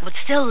high. But that would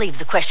still leave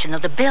the question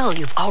of the bill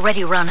you've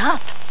already run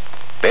up.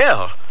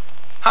 Bill?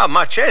 How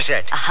much is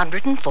it?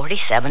 $147.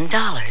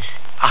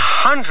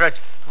 100?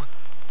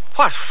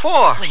 What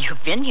for? Well,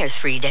 you've been here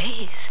 3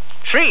 days.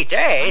 3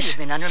 days? Well, you've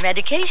been under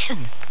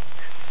medication.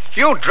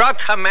 You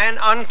drugged a man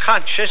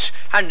unconscious,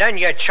 and then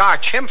you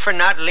charge him for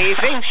not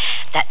leaving?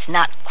 That's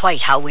not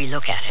quite how we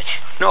look at it.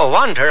 No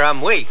wonder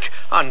I'm weak,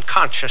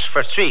 unconscious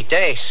for 3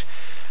 days.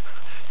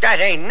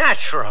 That ain't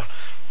natural.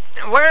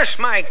 Where's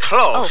my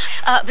clothes?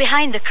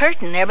 Behind the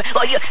curtain there.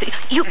 But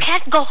you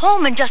can't go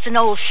home in just an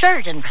old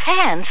shirt and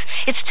pants.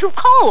 It's too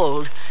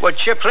cold.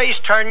 Would you please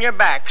turn your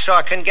back so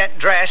I can get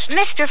dressed?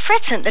 Mr.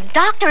 Fritzen, the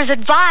doctor has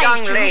advised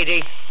Young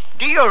lady,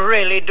 do you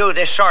really do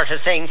this sort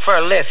of thing for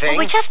a living? Well,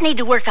 we just need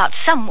to work out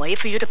some way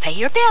for you to pay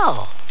your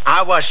bill.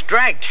 I was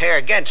dragged here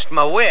against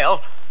my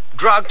will,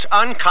 drugged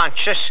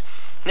unconscious,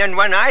 and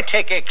when I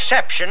take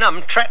exception,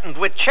 I'm threatened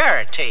with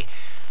charity.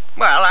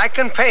 Well, I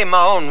can pay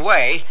my own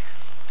way.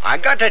 I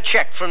got a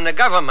check from the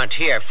government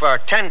here for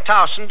 $10,000.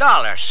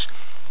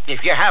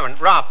 If you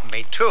haven't robbed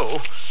me, too.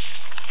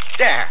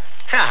 There.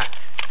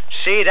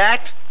 See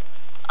that?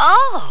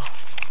 Oh.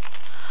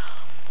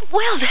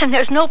 Well, then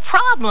there's no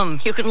problem.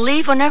 You can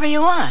leave whenever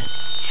you want.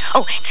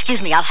 Oh, excuse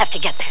me. I'll have to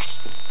get this.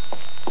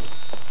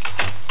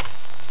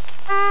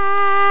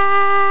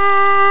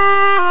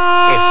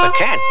 If I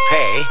can't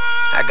pay,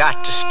 I I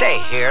got to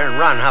stay here and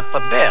run up a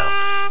bill.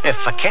 If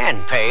I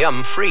can pay,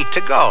 I'm free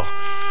to go.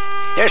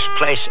 This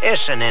place is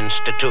an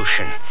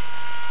institution.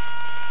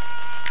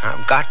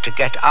 I've got to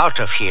get out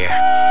of here.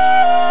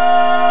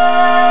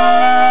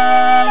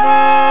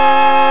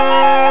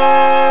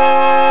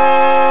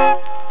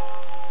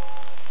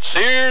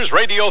 Sears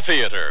Radio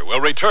Theater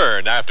will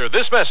return after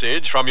this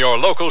message from your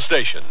local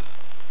station.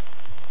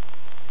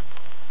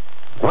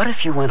 What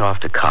if you went off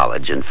to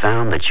college and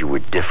found that you were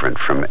different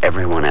from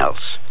everyone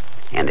else,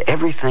 and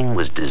everything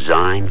was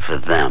designed for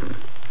them,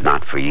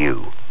 not for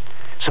you?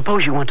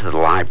 Suppose you went to the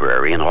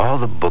library and all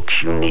the books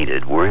you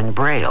needed were in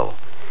Braille,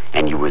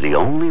 and you were the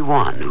only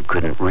one who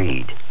couldn't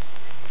read.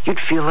 You'd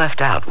feel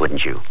left out,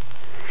 wouldn't you?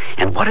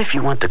 And what if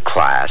you went to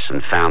class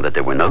and found that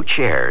there were no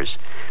chairs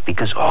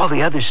because all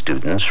the other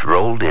students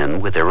rolled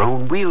in with their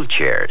own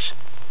wheelchairs?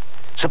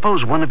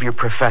 Suppose one of your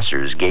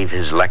professors gave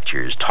his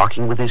lectures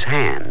talking with his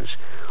hands,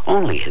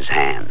 only his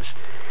hands,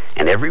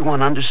 and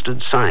everyone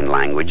understood sign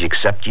language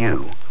except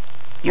you.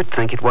 You'd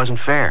think it wasn't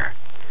fair.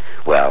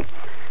 Well,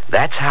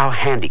 that's how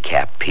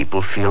handicapped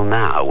people feel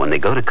now when they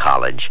go to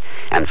college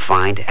and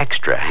find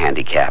extra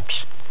handicaps.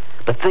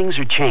 But things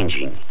are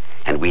changing,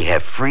 and we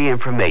have free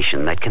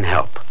information that can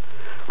help.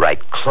 Write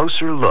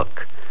Closer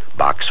Look,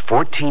 Box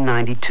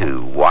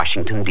 1492,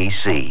 Washington,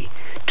 D.C.,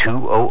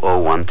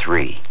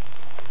 20013.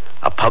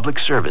 A public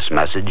service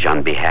message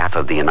on behalf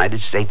of the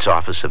United States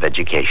Office of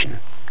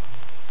Education.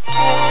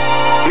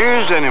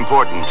 Here's an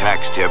important tax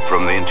tip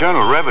from the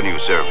Internal Revenue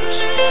Service.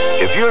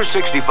 If you're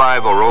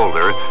 65 or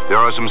older,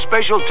 there are some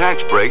special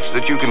tax breaks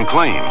that you can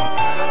claim,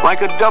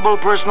 like a double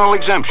personal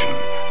exemption.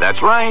 That's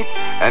right,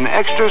 an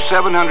extra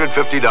 $750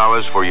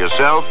 for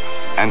yourself,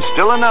 and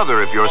still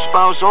another if your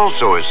spouse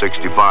also is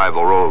 65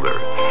 or older.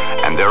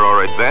 And there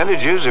are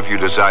advantages if you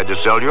decide to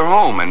sell your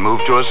home and move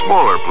to a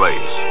smaller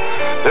place.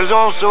 There's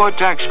also a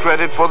tax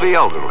credit for the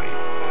elderly.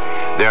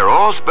 They're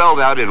all spelled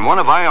out in one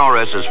of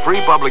IRS's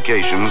free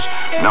publications,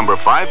 number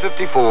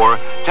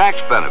 554, Tax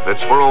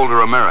Benefits for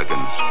Older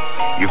Americans.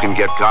 You can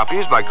get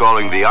copies by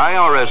calling the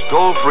IRS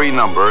toll-free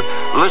number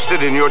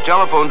listed in your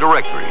telephone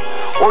directory,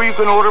 or you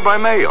can order by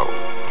mail.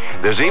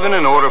 There's even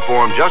an order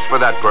form just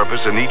for that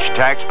purpose in each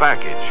tax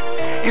package.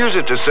 Use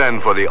it to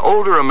send for the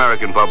Older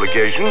American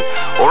publication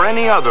or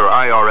any other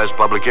IRS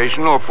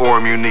publication or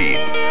form you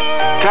need.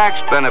 Tax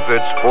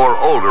Benefits for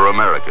Older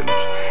Americans.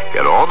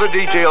 Get all the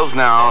details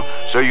now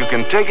so you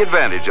can take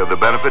advantage of the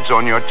benefits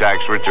on your tax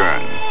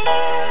return.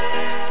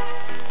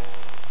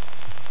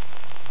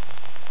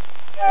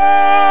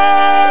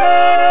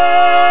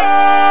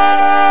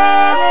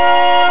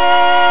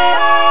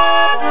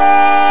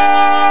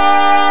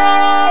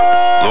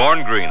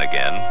 Lorne Greene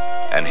again,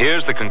 and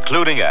here's the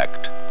concluding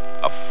act,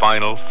 A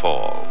Final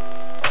Fall.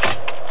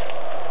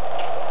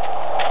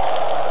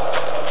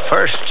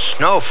 First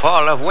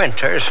snowfall of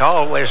winter's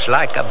always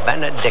like a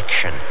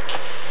benediction.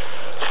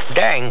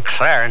 Dang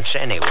Clarence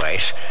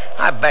anyways.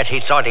 I bet he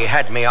thought he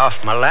had me off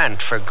my land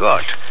for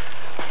good.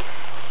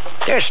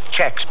 This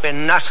check's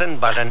been nothing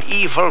but an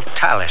evil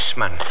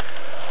talisman.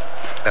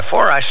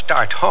 Before I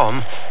start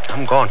home,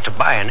 I'm going to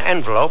buy an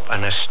envelope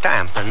and a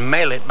stamp and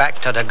mail it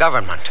back to the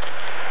government.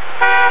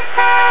 Oh.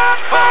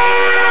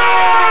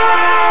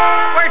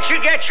 Where'd you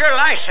get your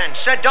license,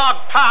 a dog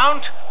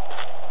pound?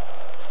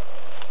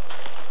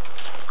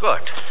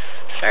 Good.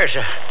 There's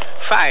a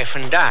 5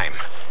 and dime.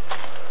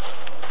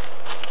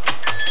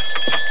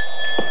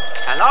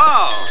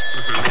 Hello.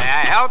 May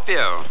I help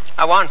you?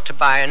 I want to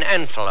buy an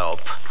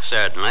envelope.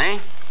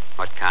 Certainly.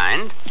 What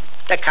kind?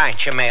 The kind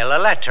you mail a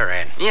letter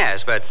in.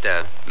 Yes, but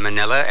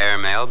manila,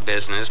 airmail,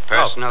 business,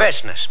 personal... Oh,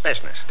 business.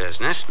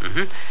 Business,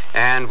 mm-hmm.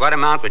 And what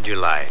amount would you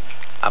like?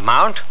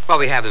 Amount? Well,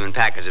 we have them in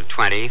packets of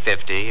 20,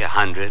 50,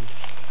 100.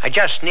 I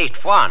just need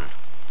one.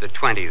 The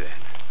 20, then?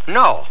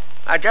 No,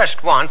 I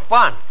just want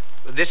one.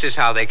 This is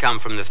how they come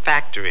from the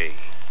factory.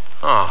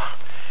 Oh,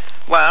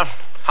 well...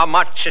 How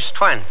much is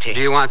 20? Do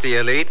you want the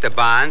elite, the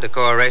bond, the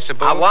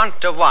co-erasable? I want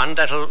the one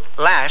that'll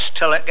last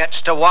till it gets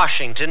to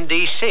Washington,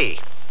 D.C.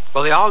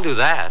 Well, they all do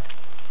that.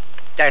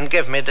 Then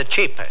give me the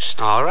cheapest.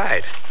 All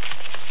right.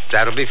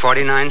 That'll be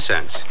 49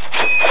 cents.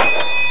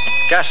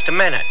 Just a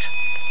minute.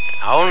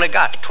 I only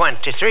got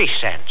 23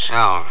 cents.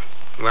 Oh,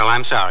 well,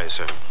 I'm sorry,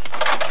 sir.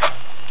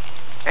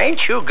 Ain't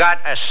you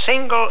got a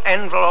single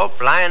envelope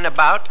lying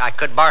about I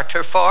could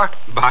barter for?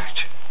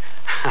 Barter?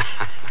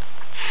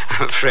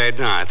 I'm afraid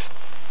not.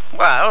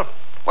 Well,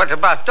 what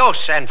about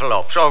those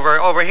envelopes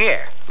over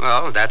here?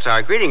 Well, that's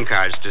our greeting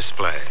cards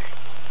display.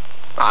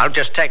 I'll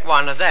just take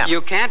one of them.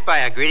 You can't buy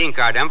a greeting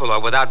card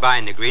envelope without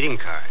buying the greeting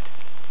card.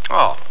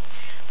 Oh,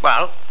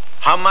 well,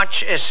 how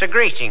much is the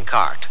greeting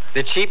card?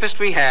 The cheapest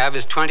we have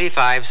is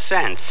 25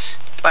 cents.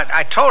 But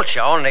I told you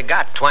I only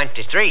got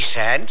 23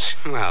 cents.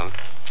 Well,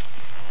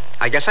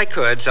 I guess I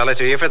could sell it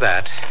to you for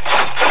that.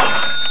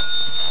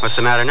 What's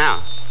the matter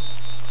now?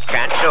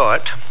 Can't do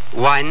it.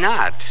 Why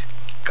not?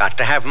 Got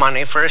to have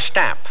money for a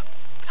stamp.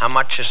 How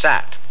much is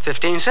that?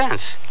 15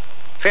 cents.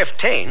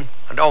 15?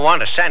 I don't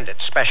want to send it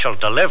special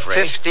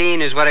delivery.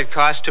 15 is what it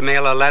costs to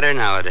mail a letter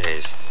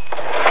nowadays.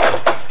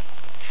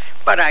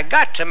 But I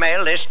got to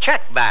mail this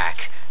check back.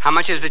 How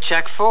much is the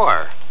check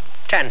for?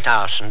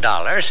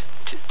 $10,000.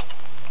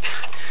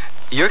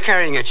 You're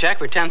carrying a check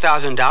for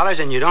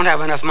 $10,000 and you don't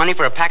have enough money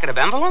for a packet of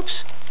envelopes?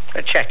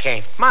 The check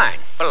ain't mine.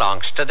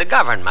 Belongs to the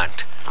government.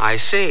 I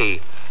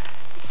see.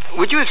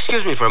 Would you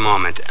excuse me for a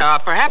moment?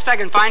 Perhaps I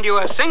can find you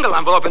a single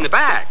envelope in the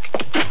back.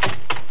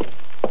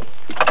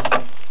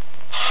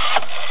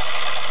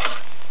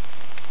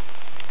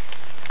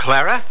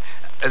 Clara,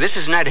 this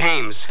is Ned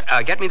Hames.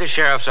 Get me the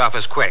sheriff's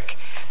office quick.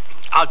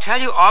 I'll tell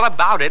you all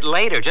about it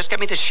later. Just get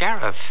me the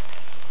sheriff.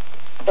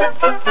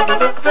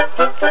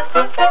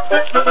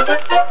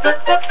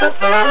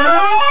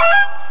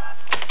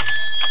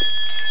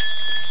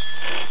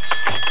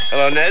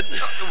 Hello, Ned.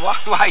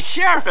 Why,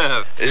 Sheriff.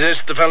 Is this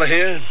the fella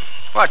here?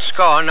 What's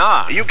going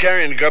on? Are you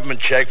carrying a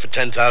government check for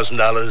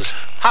 $10,000?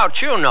 How'd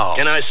you know?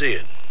 Can I see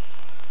it?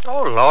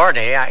 Oh,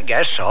 Lordy, I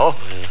guess so.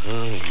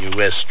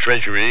 U.S.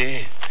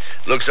 Treasury.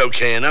 Looks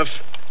okay enough.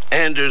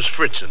 Anders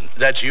Fritzen.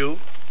 That's you?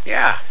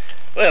 Yeah.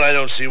 Well, I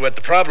don't see what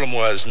the problem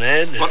was,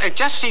 Ned. Well, it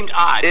just seemed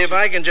odd. If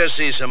I can just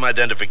see some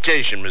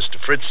identification, Mr.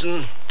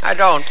 Fritzen. I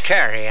don't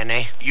carry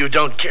any. You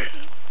don't care?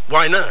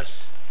 Why not?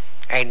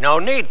 Ain't no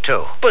need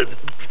to. But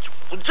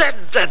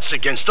that's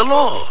against the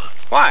law.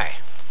 Why?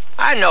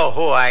 I know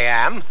who I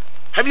am.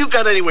 Have you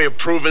got any way of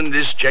proving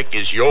this check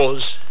is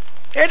yours?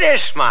 It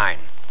is mine.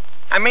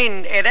 I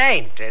mean, it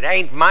ain't. It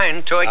ain't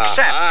mine to accept.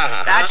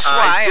 That's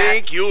why I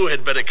think you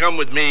had better come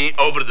with me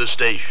over to the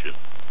station.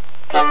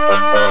 I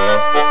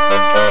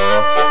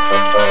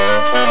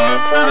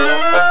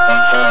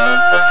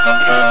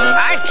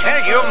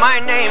tell you, my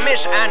name is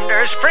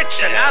Anders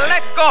Fritzen. Now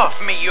let go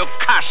of me, you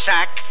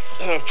Cossack.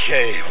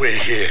 Okay,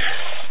 we're here.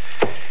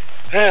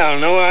 Well,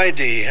 no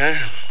ID, huh?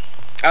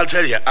 I'll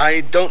tell you,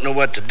 I don't know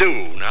what to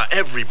do. Now,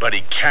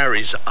 everybody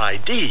carries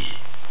ID.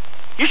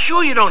 You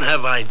sure you don't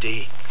have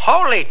ID?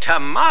 Holy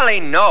tamale,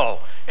 no.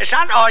 Is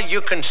that all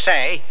you can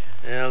say?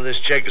 Well, this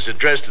check is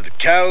addressed to the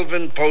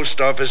Calvin Post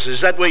Office. Is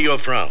that where you're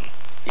from?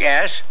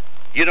 Yes.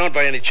 You don't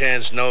by any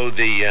chance know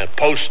the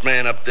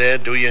postman up there,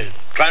 do you?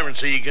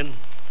 Clarence Egan?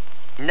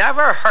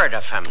 Never heard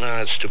of him. No,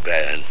 that's too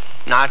bad.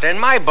 Not in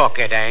my book,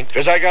 it ain't.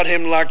 Because I got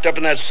him locked up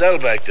in that cell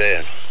back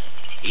there.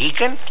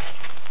 Egan?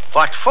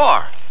 What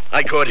for?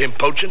 I caught him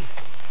poaching.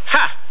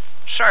 Ha!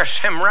 Serves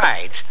him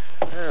right.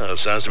 Well,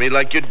 sounds to me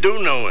like you do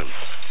know him.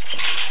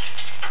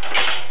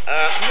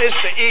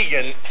 Mr.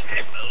 Egan.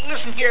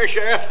 Listen here,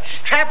 Sheriff.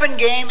 Trapping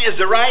game is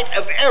the right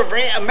of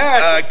every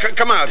American.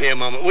 Come out here a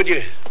moment, would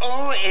you?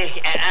 Oh,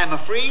 I'm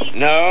afraid?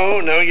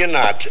 No, you're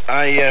not.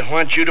 I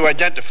want you to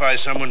identify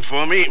someone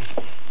for me.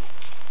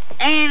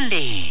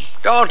 Andy.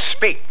 Don't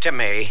speak to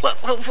me.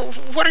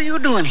 What are you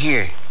doing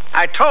here?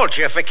 I told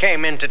you if I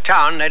came into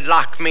town, they'd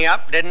lock me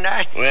up, didn't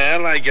I?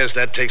 Well, I guess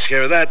that takes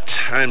care of that.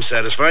 I'm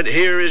satisfied.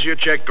 Here is your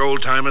check,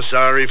 old-timer.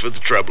 Sorry for the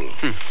trouble.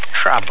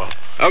 Trouble.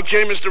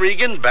 Okay, Mr.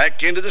 Egan,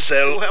 back into the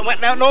cell.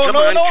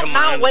 Come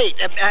on. Wait,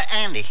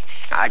 Andy.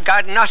 I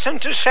got nothing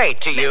to say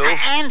to you.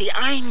 Andy,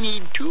 I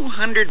need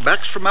 $200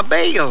 for my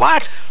bail.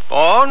 What?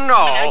 Oh,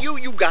 no. Now,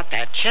 you got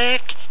that check.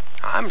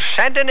 I'm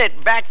sending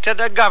it back to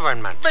the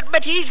government.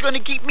 But he's going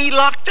to keep me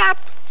locked up.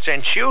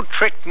 Since you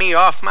tricked me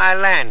off my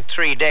land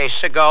 3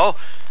 days ago,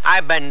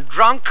 I've been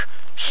drunk,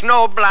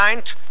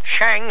 snowblind,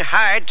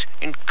 shanghaied,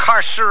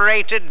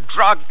 incarcerated,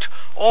 drugged,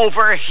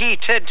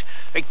 overheated,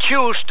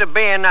 accused of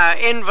being an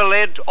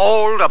invalid,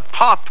 old, a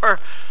pauper,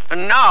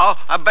 and now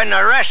I've been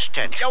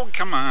arrested. Oh,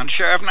 come on,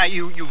 Sheriff. Now,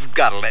 you've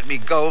got to let me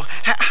go.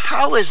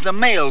 How is the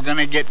mail going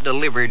to get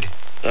delivered?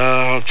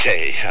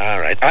 Okay, all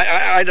right.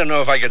 I don't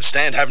know if I could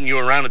stand having you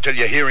around until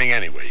your hearing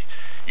anyway.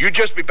 You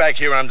just be back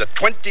here on the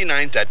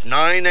 29th at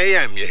 9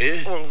 a.m., you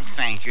hear? Oh,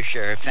 thank you,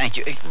 Sheriff. Thank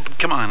you.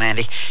 Come on,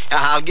 Andy.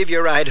 I'll give you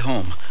a ride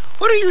home.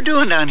 What are you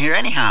doing down here,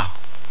 anyhow?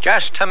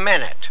 Just a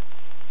minute.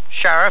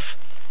 Sheriff,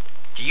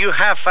 do you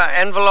have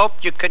an envelope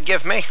you could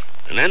give me?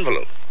 An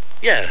envelope?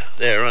 Yeah,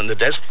 there on the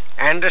desk.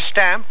 And a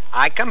stamp.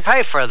 I can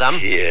pay for them.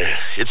 Yeah,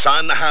 it's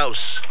on the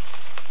house.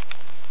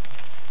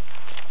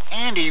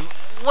 Andy,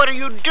 what are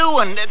you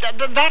doing?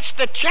 That's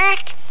the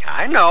check.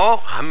 I know.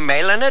 I'm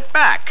mailing it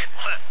back.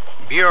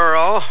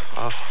 Bureau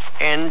of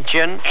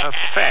Indian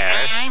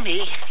Affairs.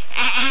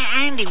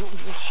 Andy,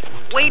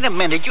 wait a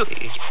minute. You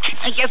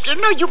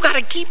got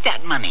to keep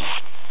that money.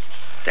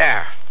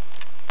 There.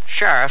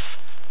 Sheriff,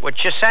 would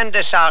you send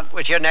this out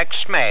with your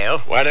next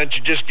mail? Why don't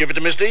you just give it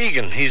to Mr.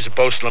 Egan? He's a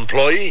postal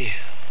employee.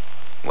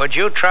 Would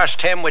you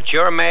trust him with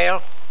your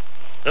mail?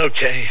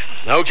 Okay,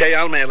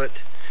 I'll mail it.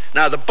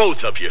 Now, the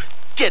both of you,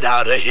 get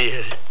out of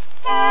here.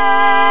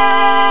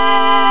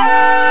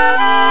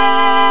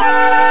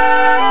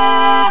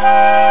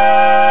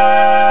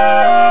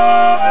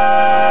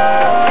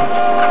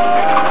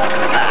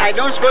 I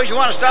don't suppose you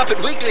want to stop at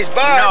Weekly's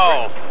bar?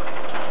 No.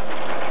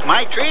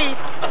 My treat?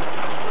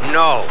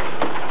 No.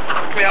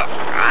 Well,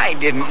 I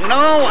didn't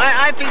know.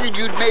 I figured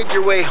you'd made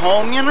your way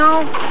home, you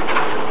know.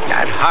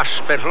 That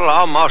hospital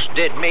almost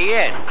did me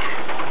in.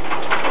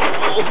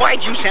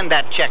 Why'd you send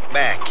that check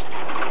back?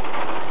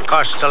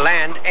 Because the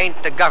land ain't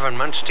the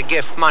government's to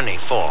give money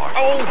for.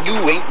 Oh, you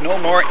ain't no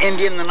more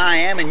Indian than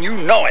I am, and you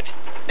know it.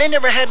 They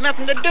never had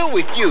nothing to do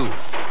with you.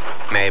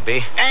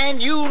 Maybe.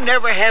 And you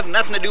never have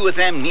nothing to do with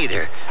them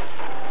neither.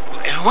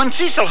 When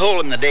Cecil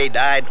Hole in the day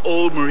died,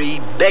 old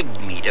Marie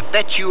begged me to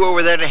fetch you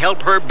over there to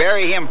help her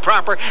bury him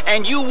proper,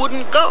 and you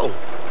wouldn't go.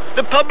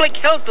 The public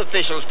health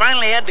officials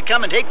finally had to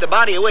come and take the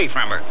body away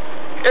from her.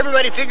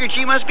 Everybody figured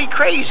she must be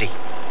crazy.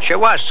 She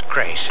was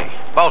crazy,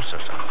 both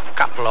of them. A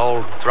couple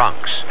old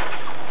drunks.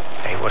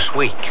 They was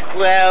weak.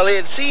 Well,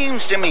 it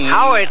seems to me...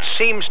 How it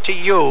seems to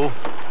you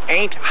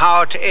ain't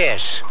how it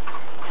is.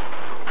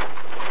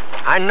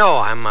 I know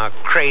I'm a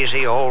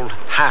crazy old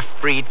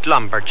half-breed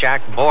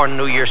lumberjack, born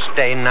New Year's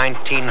Day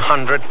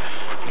 1900,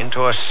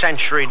 into a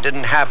century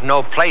didn't have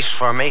no place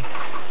for me.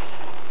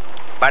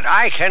 But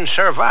I can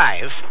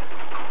survive.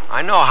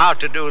 I know how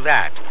to do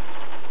that.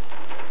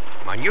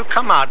 When you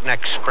come out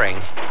next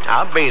spring,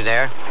 I'll be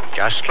there,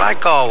 just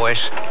like always.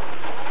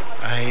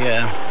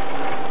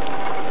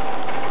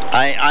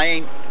 I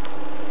ain't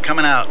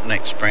coming out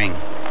next spring.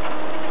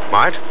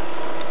 What?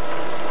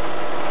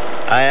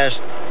 I asked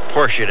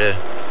Portia to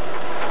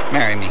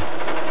marry me.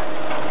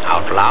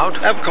 Out loud?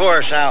 Of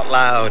course, out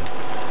loud.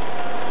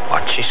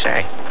 What'd she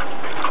say?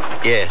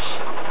 Yes.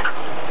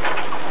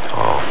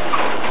 Oh.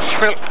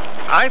 Well,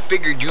 I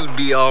figured you'd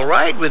be all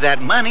right with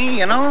that money,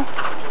 you know.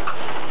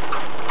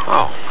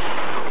 Oh.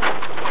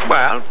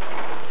 Well,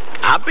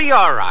 I'll be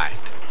all right.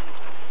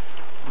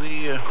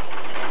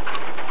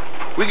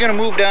 We're going to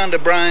move down to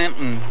Bryant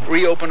and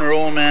reopen our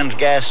old man's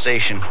gas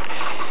station.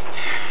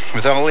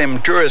 With all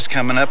them tourists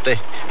coming up,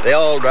 they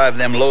all drive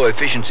them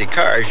low-efficiency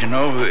cars, you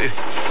know.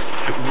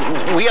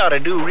 We ought to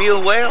do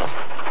real well.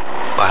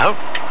 Well,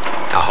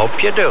 I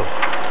hope you do.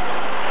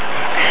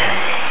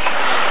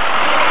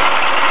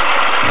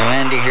 Well,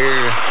 Andy,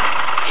 here's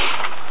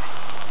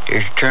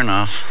your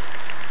turnoff.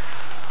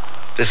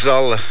 This is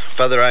all the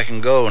further I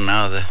can go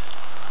now the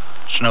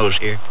snow's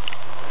here.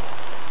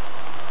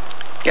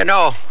 You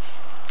know,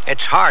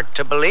 it's hard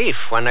to believe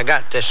when I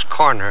got this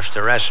corner of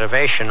the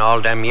reservation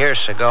all them years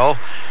ago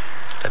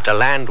that the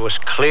land was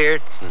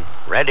cleared and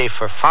ready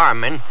for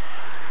farming.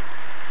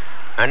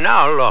 And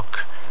now, look,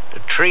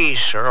 the trees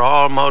are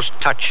almost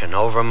touching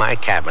over my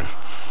cabin.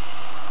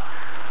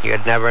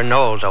 You'd never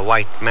know the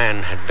white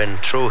man had been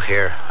through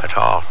here at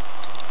all.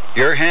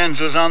 Your hands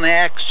was on the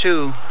axe,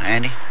 too,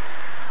 Andy.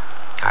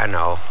 I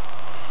know.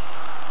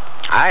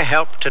 I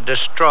helped to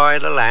destroy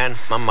the land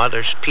my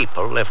mother's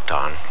people lived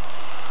on.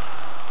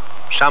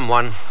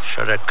 Someone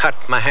should have cut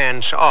my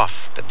hands off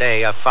the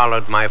day I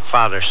followed my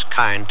father's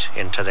kind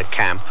into the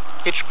camp.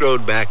 It's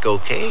growed back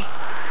okay.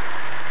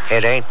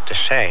 It ain't the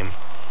same.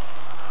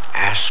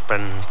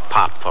 Aspen,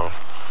 popple.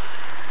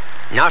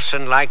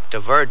 Nothing like the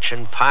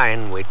virgin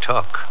pine we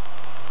took.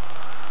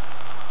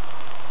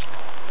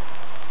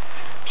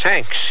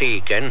 Thanks,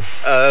 Egan.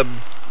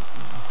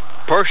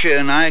 Portia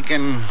and I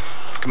can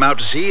come out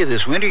to see you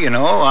this winter, you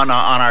know, on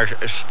our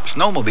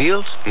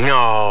snowmobiles.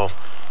 No,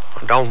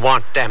 I don't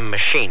want them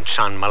machines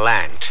on my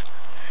land.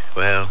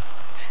 Well,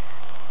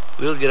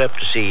 we'll get up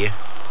to see you.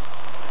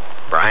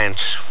 Bryant's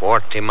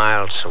 40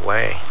 miles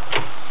away.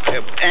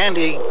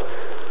 Andy,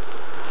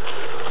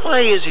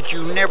 why is it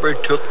you never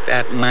took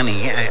that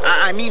money?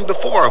 I mean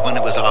before, when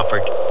it was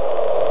offered.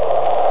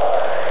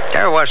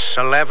 There was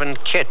 11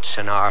 kids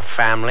in our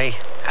family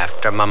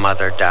after my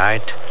mother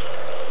died.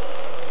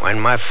 When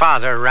my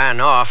father ran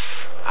off,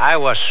 I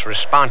was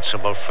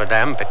responsible for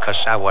them because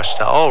I was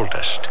the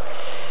oldest.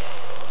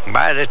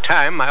 By the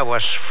time I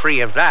was free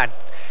of that,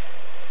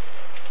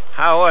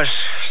 I was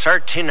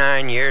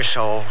 39 years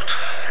old,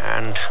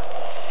 and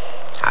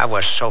I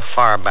was so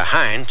far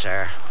behind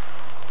there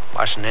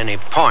wasn't any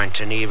point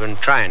in even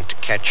trying to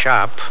catch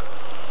up.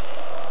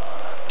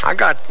 I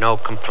got no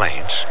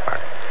complaints, but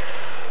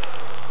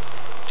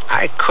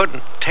I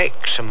couldn't take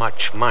so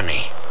much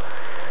money.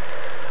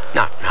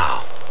 Not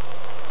now.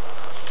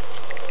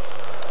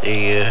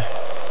 The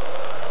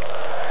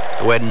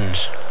wedding's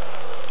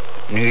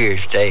New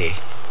Year's Day.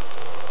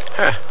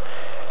 Huh.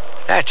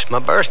 That's my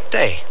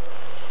birthday.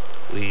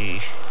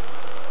 We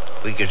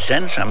could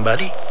send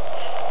somebody.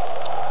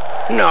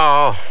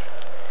 No.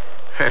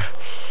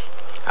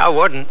 I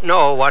wouldn't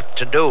know what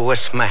to do with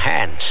my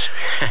hands.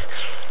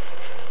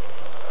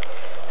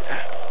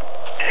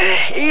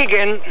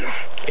 Egan.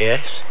 Yes?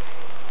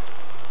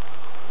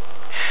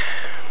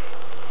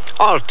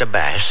 All the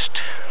best.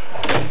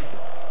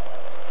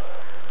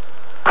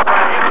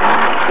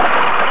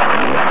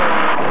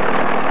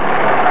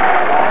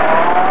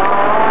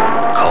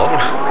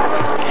 Cold?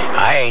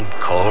 I ain't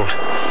cold.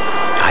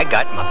 I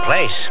got my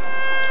place.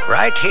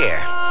 Right here.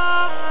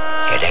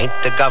 It ain't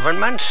the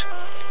government's,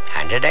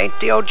 and it ain't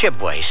the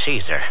Ojibwe's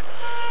either.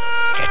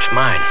 It's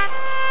mine.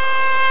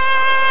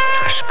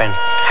 I spent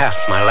half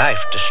my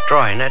life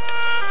destroying it,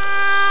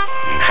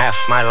 and half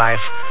my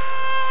life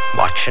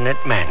watching it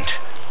mend.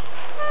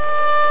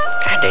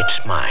 And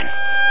it's mine.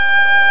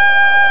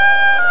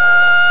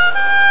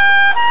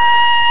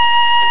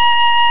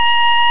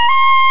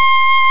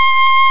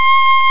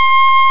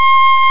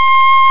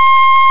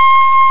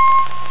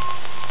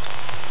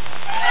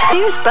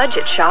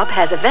 budget shop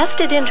has a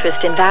vested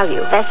interest in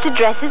value. Vested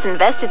dresses and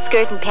vested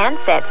skirt and pant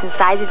sets in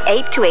sizes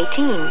 8 to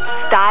 18.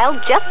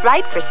 Styled just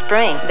right for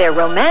spring. They're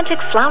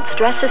romantic flounce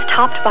dresses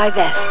topped by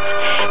vests.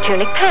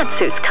 Tunic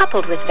pantsuits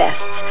coupled with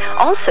vests.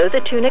 Also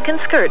the tunic and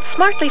skirt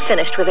smartly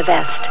finished with a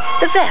vest.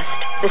 The vest,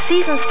 the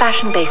season's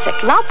fashion basic.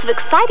 Lots of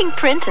exciting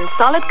print and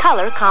solid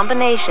color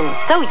combinations,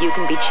 so you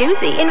can be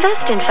choosy.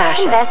 Invest in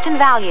fashion. Invest in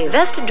value.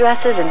 Vested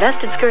dresses and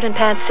vested skirt and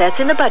pants sets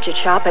in the budget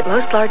shop at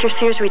most larger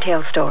Sears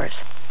retail stores.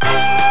 You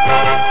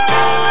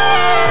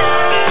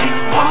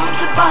want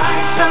to buy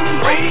some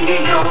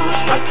radios,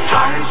 but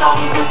tires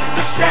all look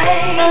the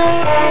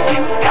same.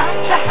 You've got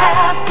to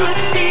have good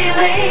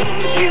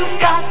feelings.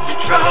 You've got to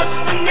trust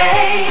the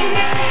name.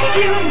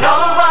 You know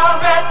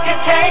our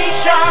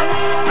reputation.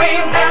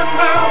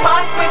 Remember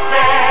what we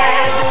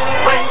said.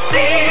 When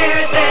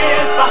Sears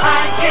is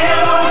behind you,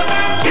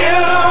 you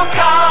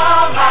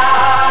come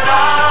out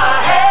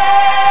ahead.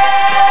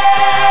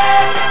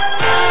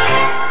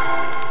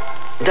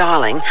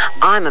 Darling,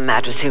 I'm a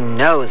mattress who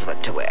knows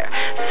what to wear.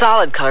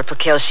 Solid color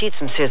percale sheets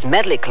from Sears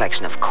Medley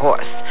Collection, of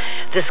course.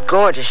 This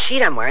gorgeous sheet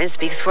I'm wearing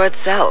speaks for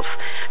itself.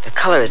 The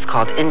color is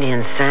called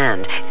Indian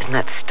Sand. Isn't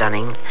that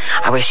stunning?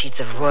 I wear sheets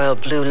of royal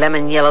blue,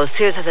 lemon yellow.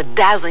 Sears has a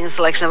dazzling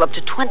selection of up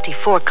to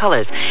 24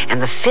 colors.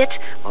 And the fit?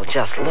 Well,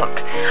 just look.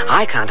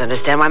 I can't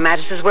understand why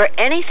mattresses wear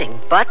anything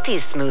but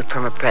these smooth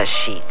perma-pressed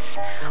sheets.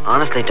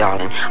 Honestly,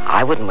 darling,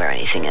 I wouldn't wear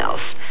anything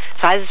else.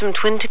 Sizes from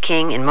twin to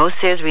king in most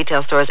Sears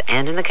retail stores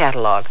and in the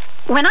catalog.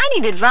 When I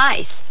need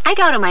advice, I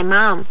go to my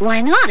mom.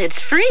 Why not? It's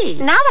free.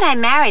 Now that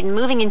I'm married and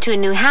moving into a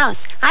new house,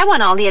 I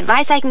want all the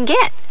advice I can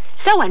get.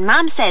 So when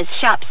Mom says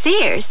shop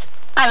Sears,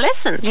 I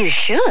listen. You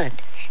should.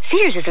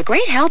 Sears is a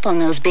great help on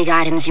those big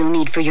items you'll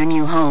need for your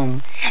new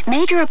home.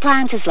 Major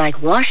appliances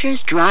like washers,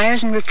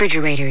 dryers, and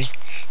refrigerators.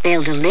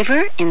 They'll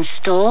deliver,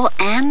 install,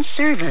 and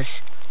service.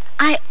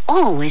 I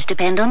always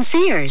depend on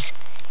Sears.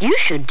 You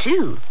should,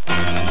 too.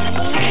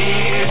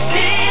 Sears,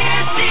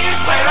 Sears,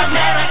 Sears, where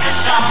America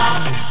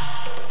shops.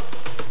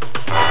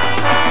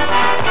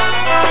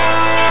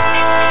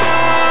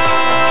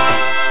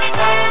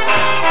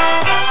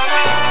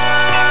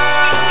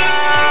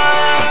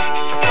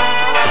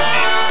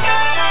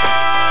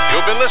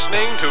 You've been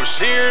listening to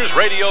Sears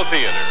Radio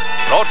Theater,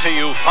 brought to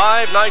you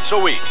 5 nights a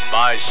week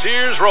by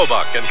Sears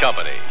Roebuck and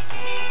Company.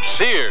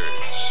 Sears,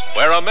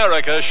 where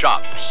America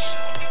shops.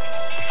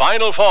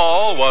 Final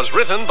Fall was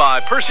written by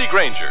Percy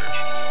Granger,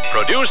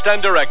 produced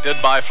and directed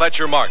by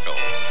Fletcher Markle.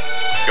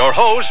 Your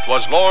host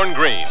was Lorne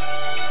Green.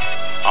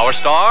 Our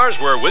stars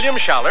were William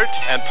Shallert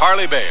and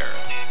Parley Bear.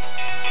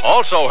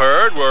 Also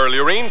heard were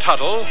Lurene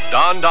Tuttle,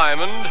 Don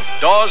Diamond,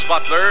 Dawes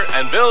Butler,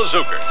 and Bill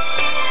Zucker.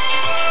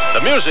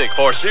 The music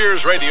for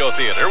Sears Radio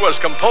Theater was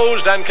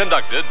composed and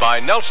conducted by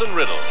Nelson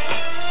Riddle.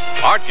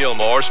 Art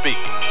Gilmore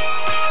speaking.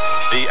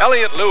 The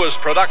Elliott Lewis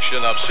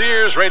production of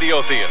Sears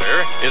Radio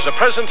Theater is a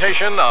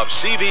presentation of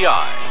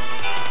CBI.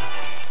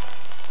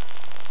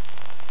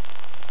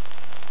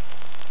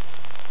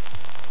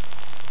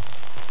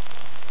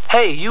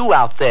 Hey, you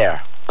out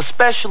there,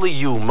 especially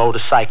you,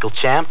 motorcycle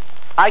champ.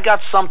 I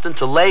got something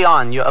to lay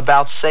on you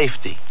about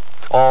safety.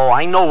 Oh,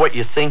 I know what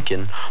you're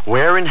thinking.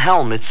 Wearing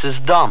helmets is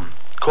dumb.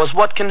 'Cause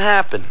what can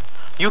happen?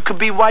 You could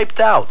be wiped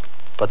out.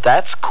 But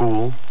that's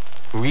cool.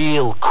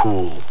 Real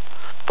cool.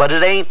 But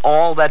it ain't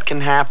all that can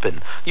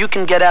happen. You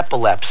can get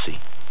epilepsy.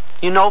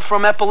 You know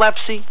from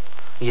epilepsy?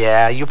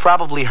 Yeah, you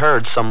probably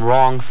heard some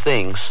wrong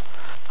things.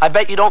 I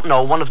bet you don't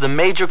know one of the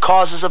major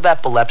causes of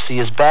epilepsy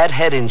is bad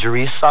head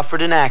injuries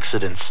suffered in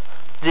accidents.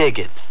 Dig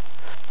it.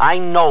 I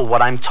know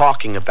what I'm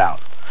talking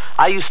about.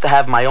 I used to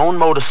have my own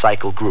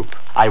motorcycle group.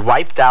 I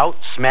wiped out,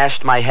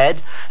 smashed my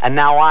head, and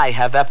now I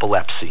have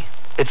epilepsy.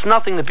 It's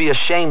nothing to be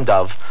ashamed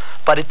of,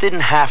 but it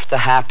didn't have to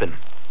happen.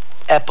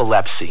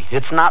 Epilepsy,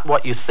 it's not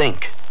what you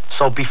think.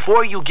 So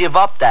before you give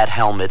up that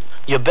helmet,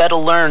 you better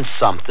learn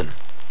something.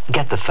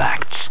 Get the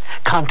facts.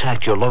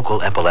 Contact your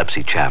local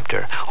epilepsy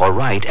chapter or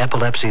write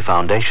Epilepsy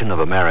Foundation of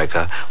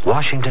America,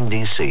 Washington,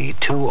 D.C.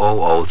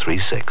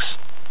 20036.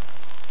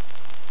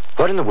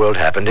 What in the world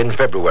happened in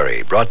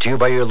February? Brought to you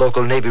by your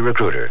local Navy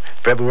recruiter.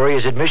 February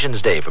is Admissions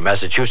Day for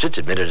Massachusetts,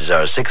 admitted as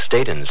our 6th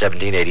state in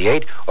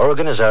 1788.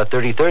 Oregon is our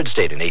 33rd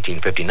state in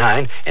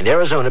 1859. And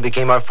Arizona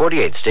became our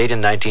 48th state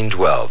in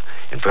 1912.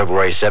 In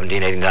February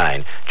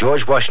 1789,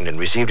 George Washington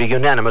received a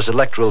unanimous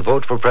electoral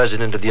vote for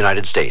President of the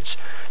United States.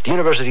 The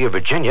University of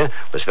Virginia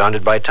was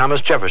founded by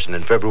Thomas Jefferson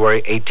in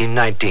February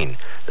 1819.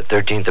 The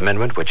 13th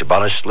Amendment, which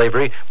abolished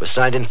slavery, was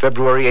signed in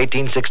February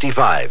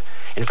 1865.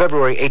 In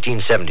February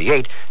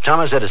 1878,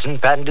 Thomas Edison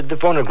patented the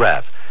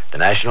phonograph. The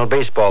National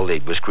Baseball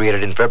League was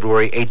created in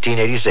February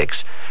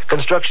 1886.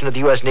 Construction of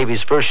the U.S.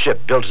 Navy's first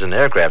ship built as an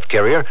aircraft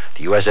carrier,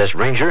 the USS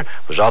Ranger,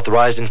 was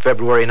authorized in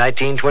February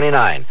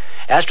 1929.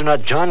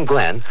 Astronaut John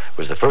Glenn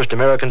was the first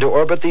American to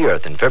orbit the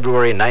Earth in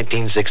February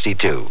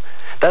 1962.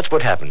 That's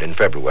what happened in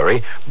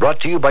February, brought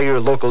to you by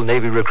your local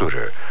Navy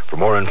recruiter. For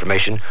more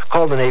information,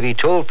 call the Navy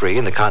toll-free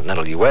in the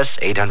continental U.S.,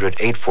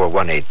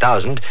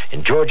 800-841-8000,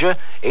 in Georgia,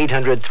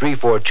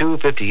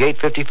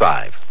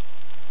 800-342-5855.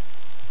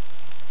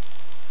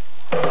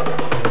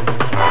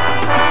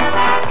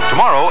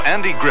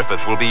 Andy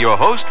Griffith will be your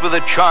host with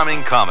a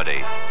charming comedy.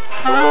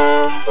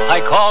 I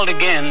called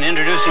again,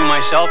 introducing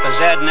myself as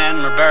Adnan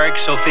Mubarak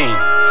Sofin,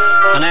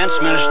 Finance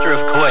Minister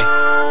of Kuwait.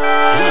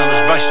 Then I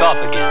was brushed off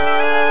again.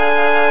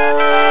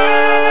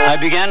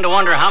 I began to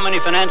wonder how many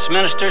finance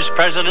ministers,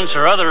 presidents,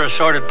 or other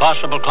assorted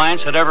possible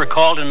clients had ever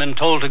called and been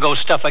told to go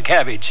stuff a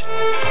cabbage.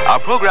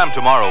 Our program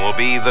tomorrow will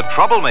be The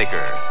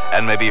Troublemaker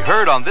and may be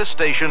heard on this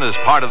station as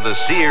part of the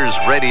Sears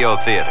Radio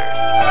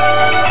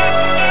Theater.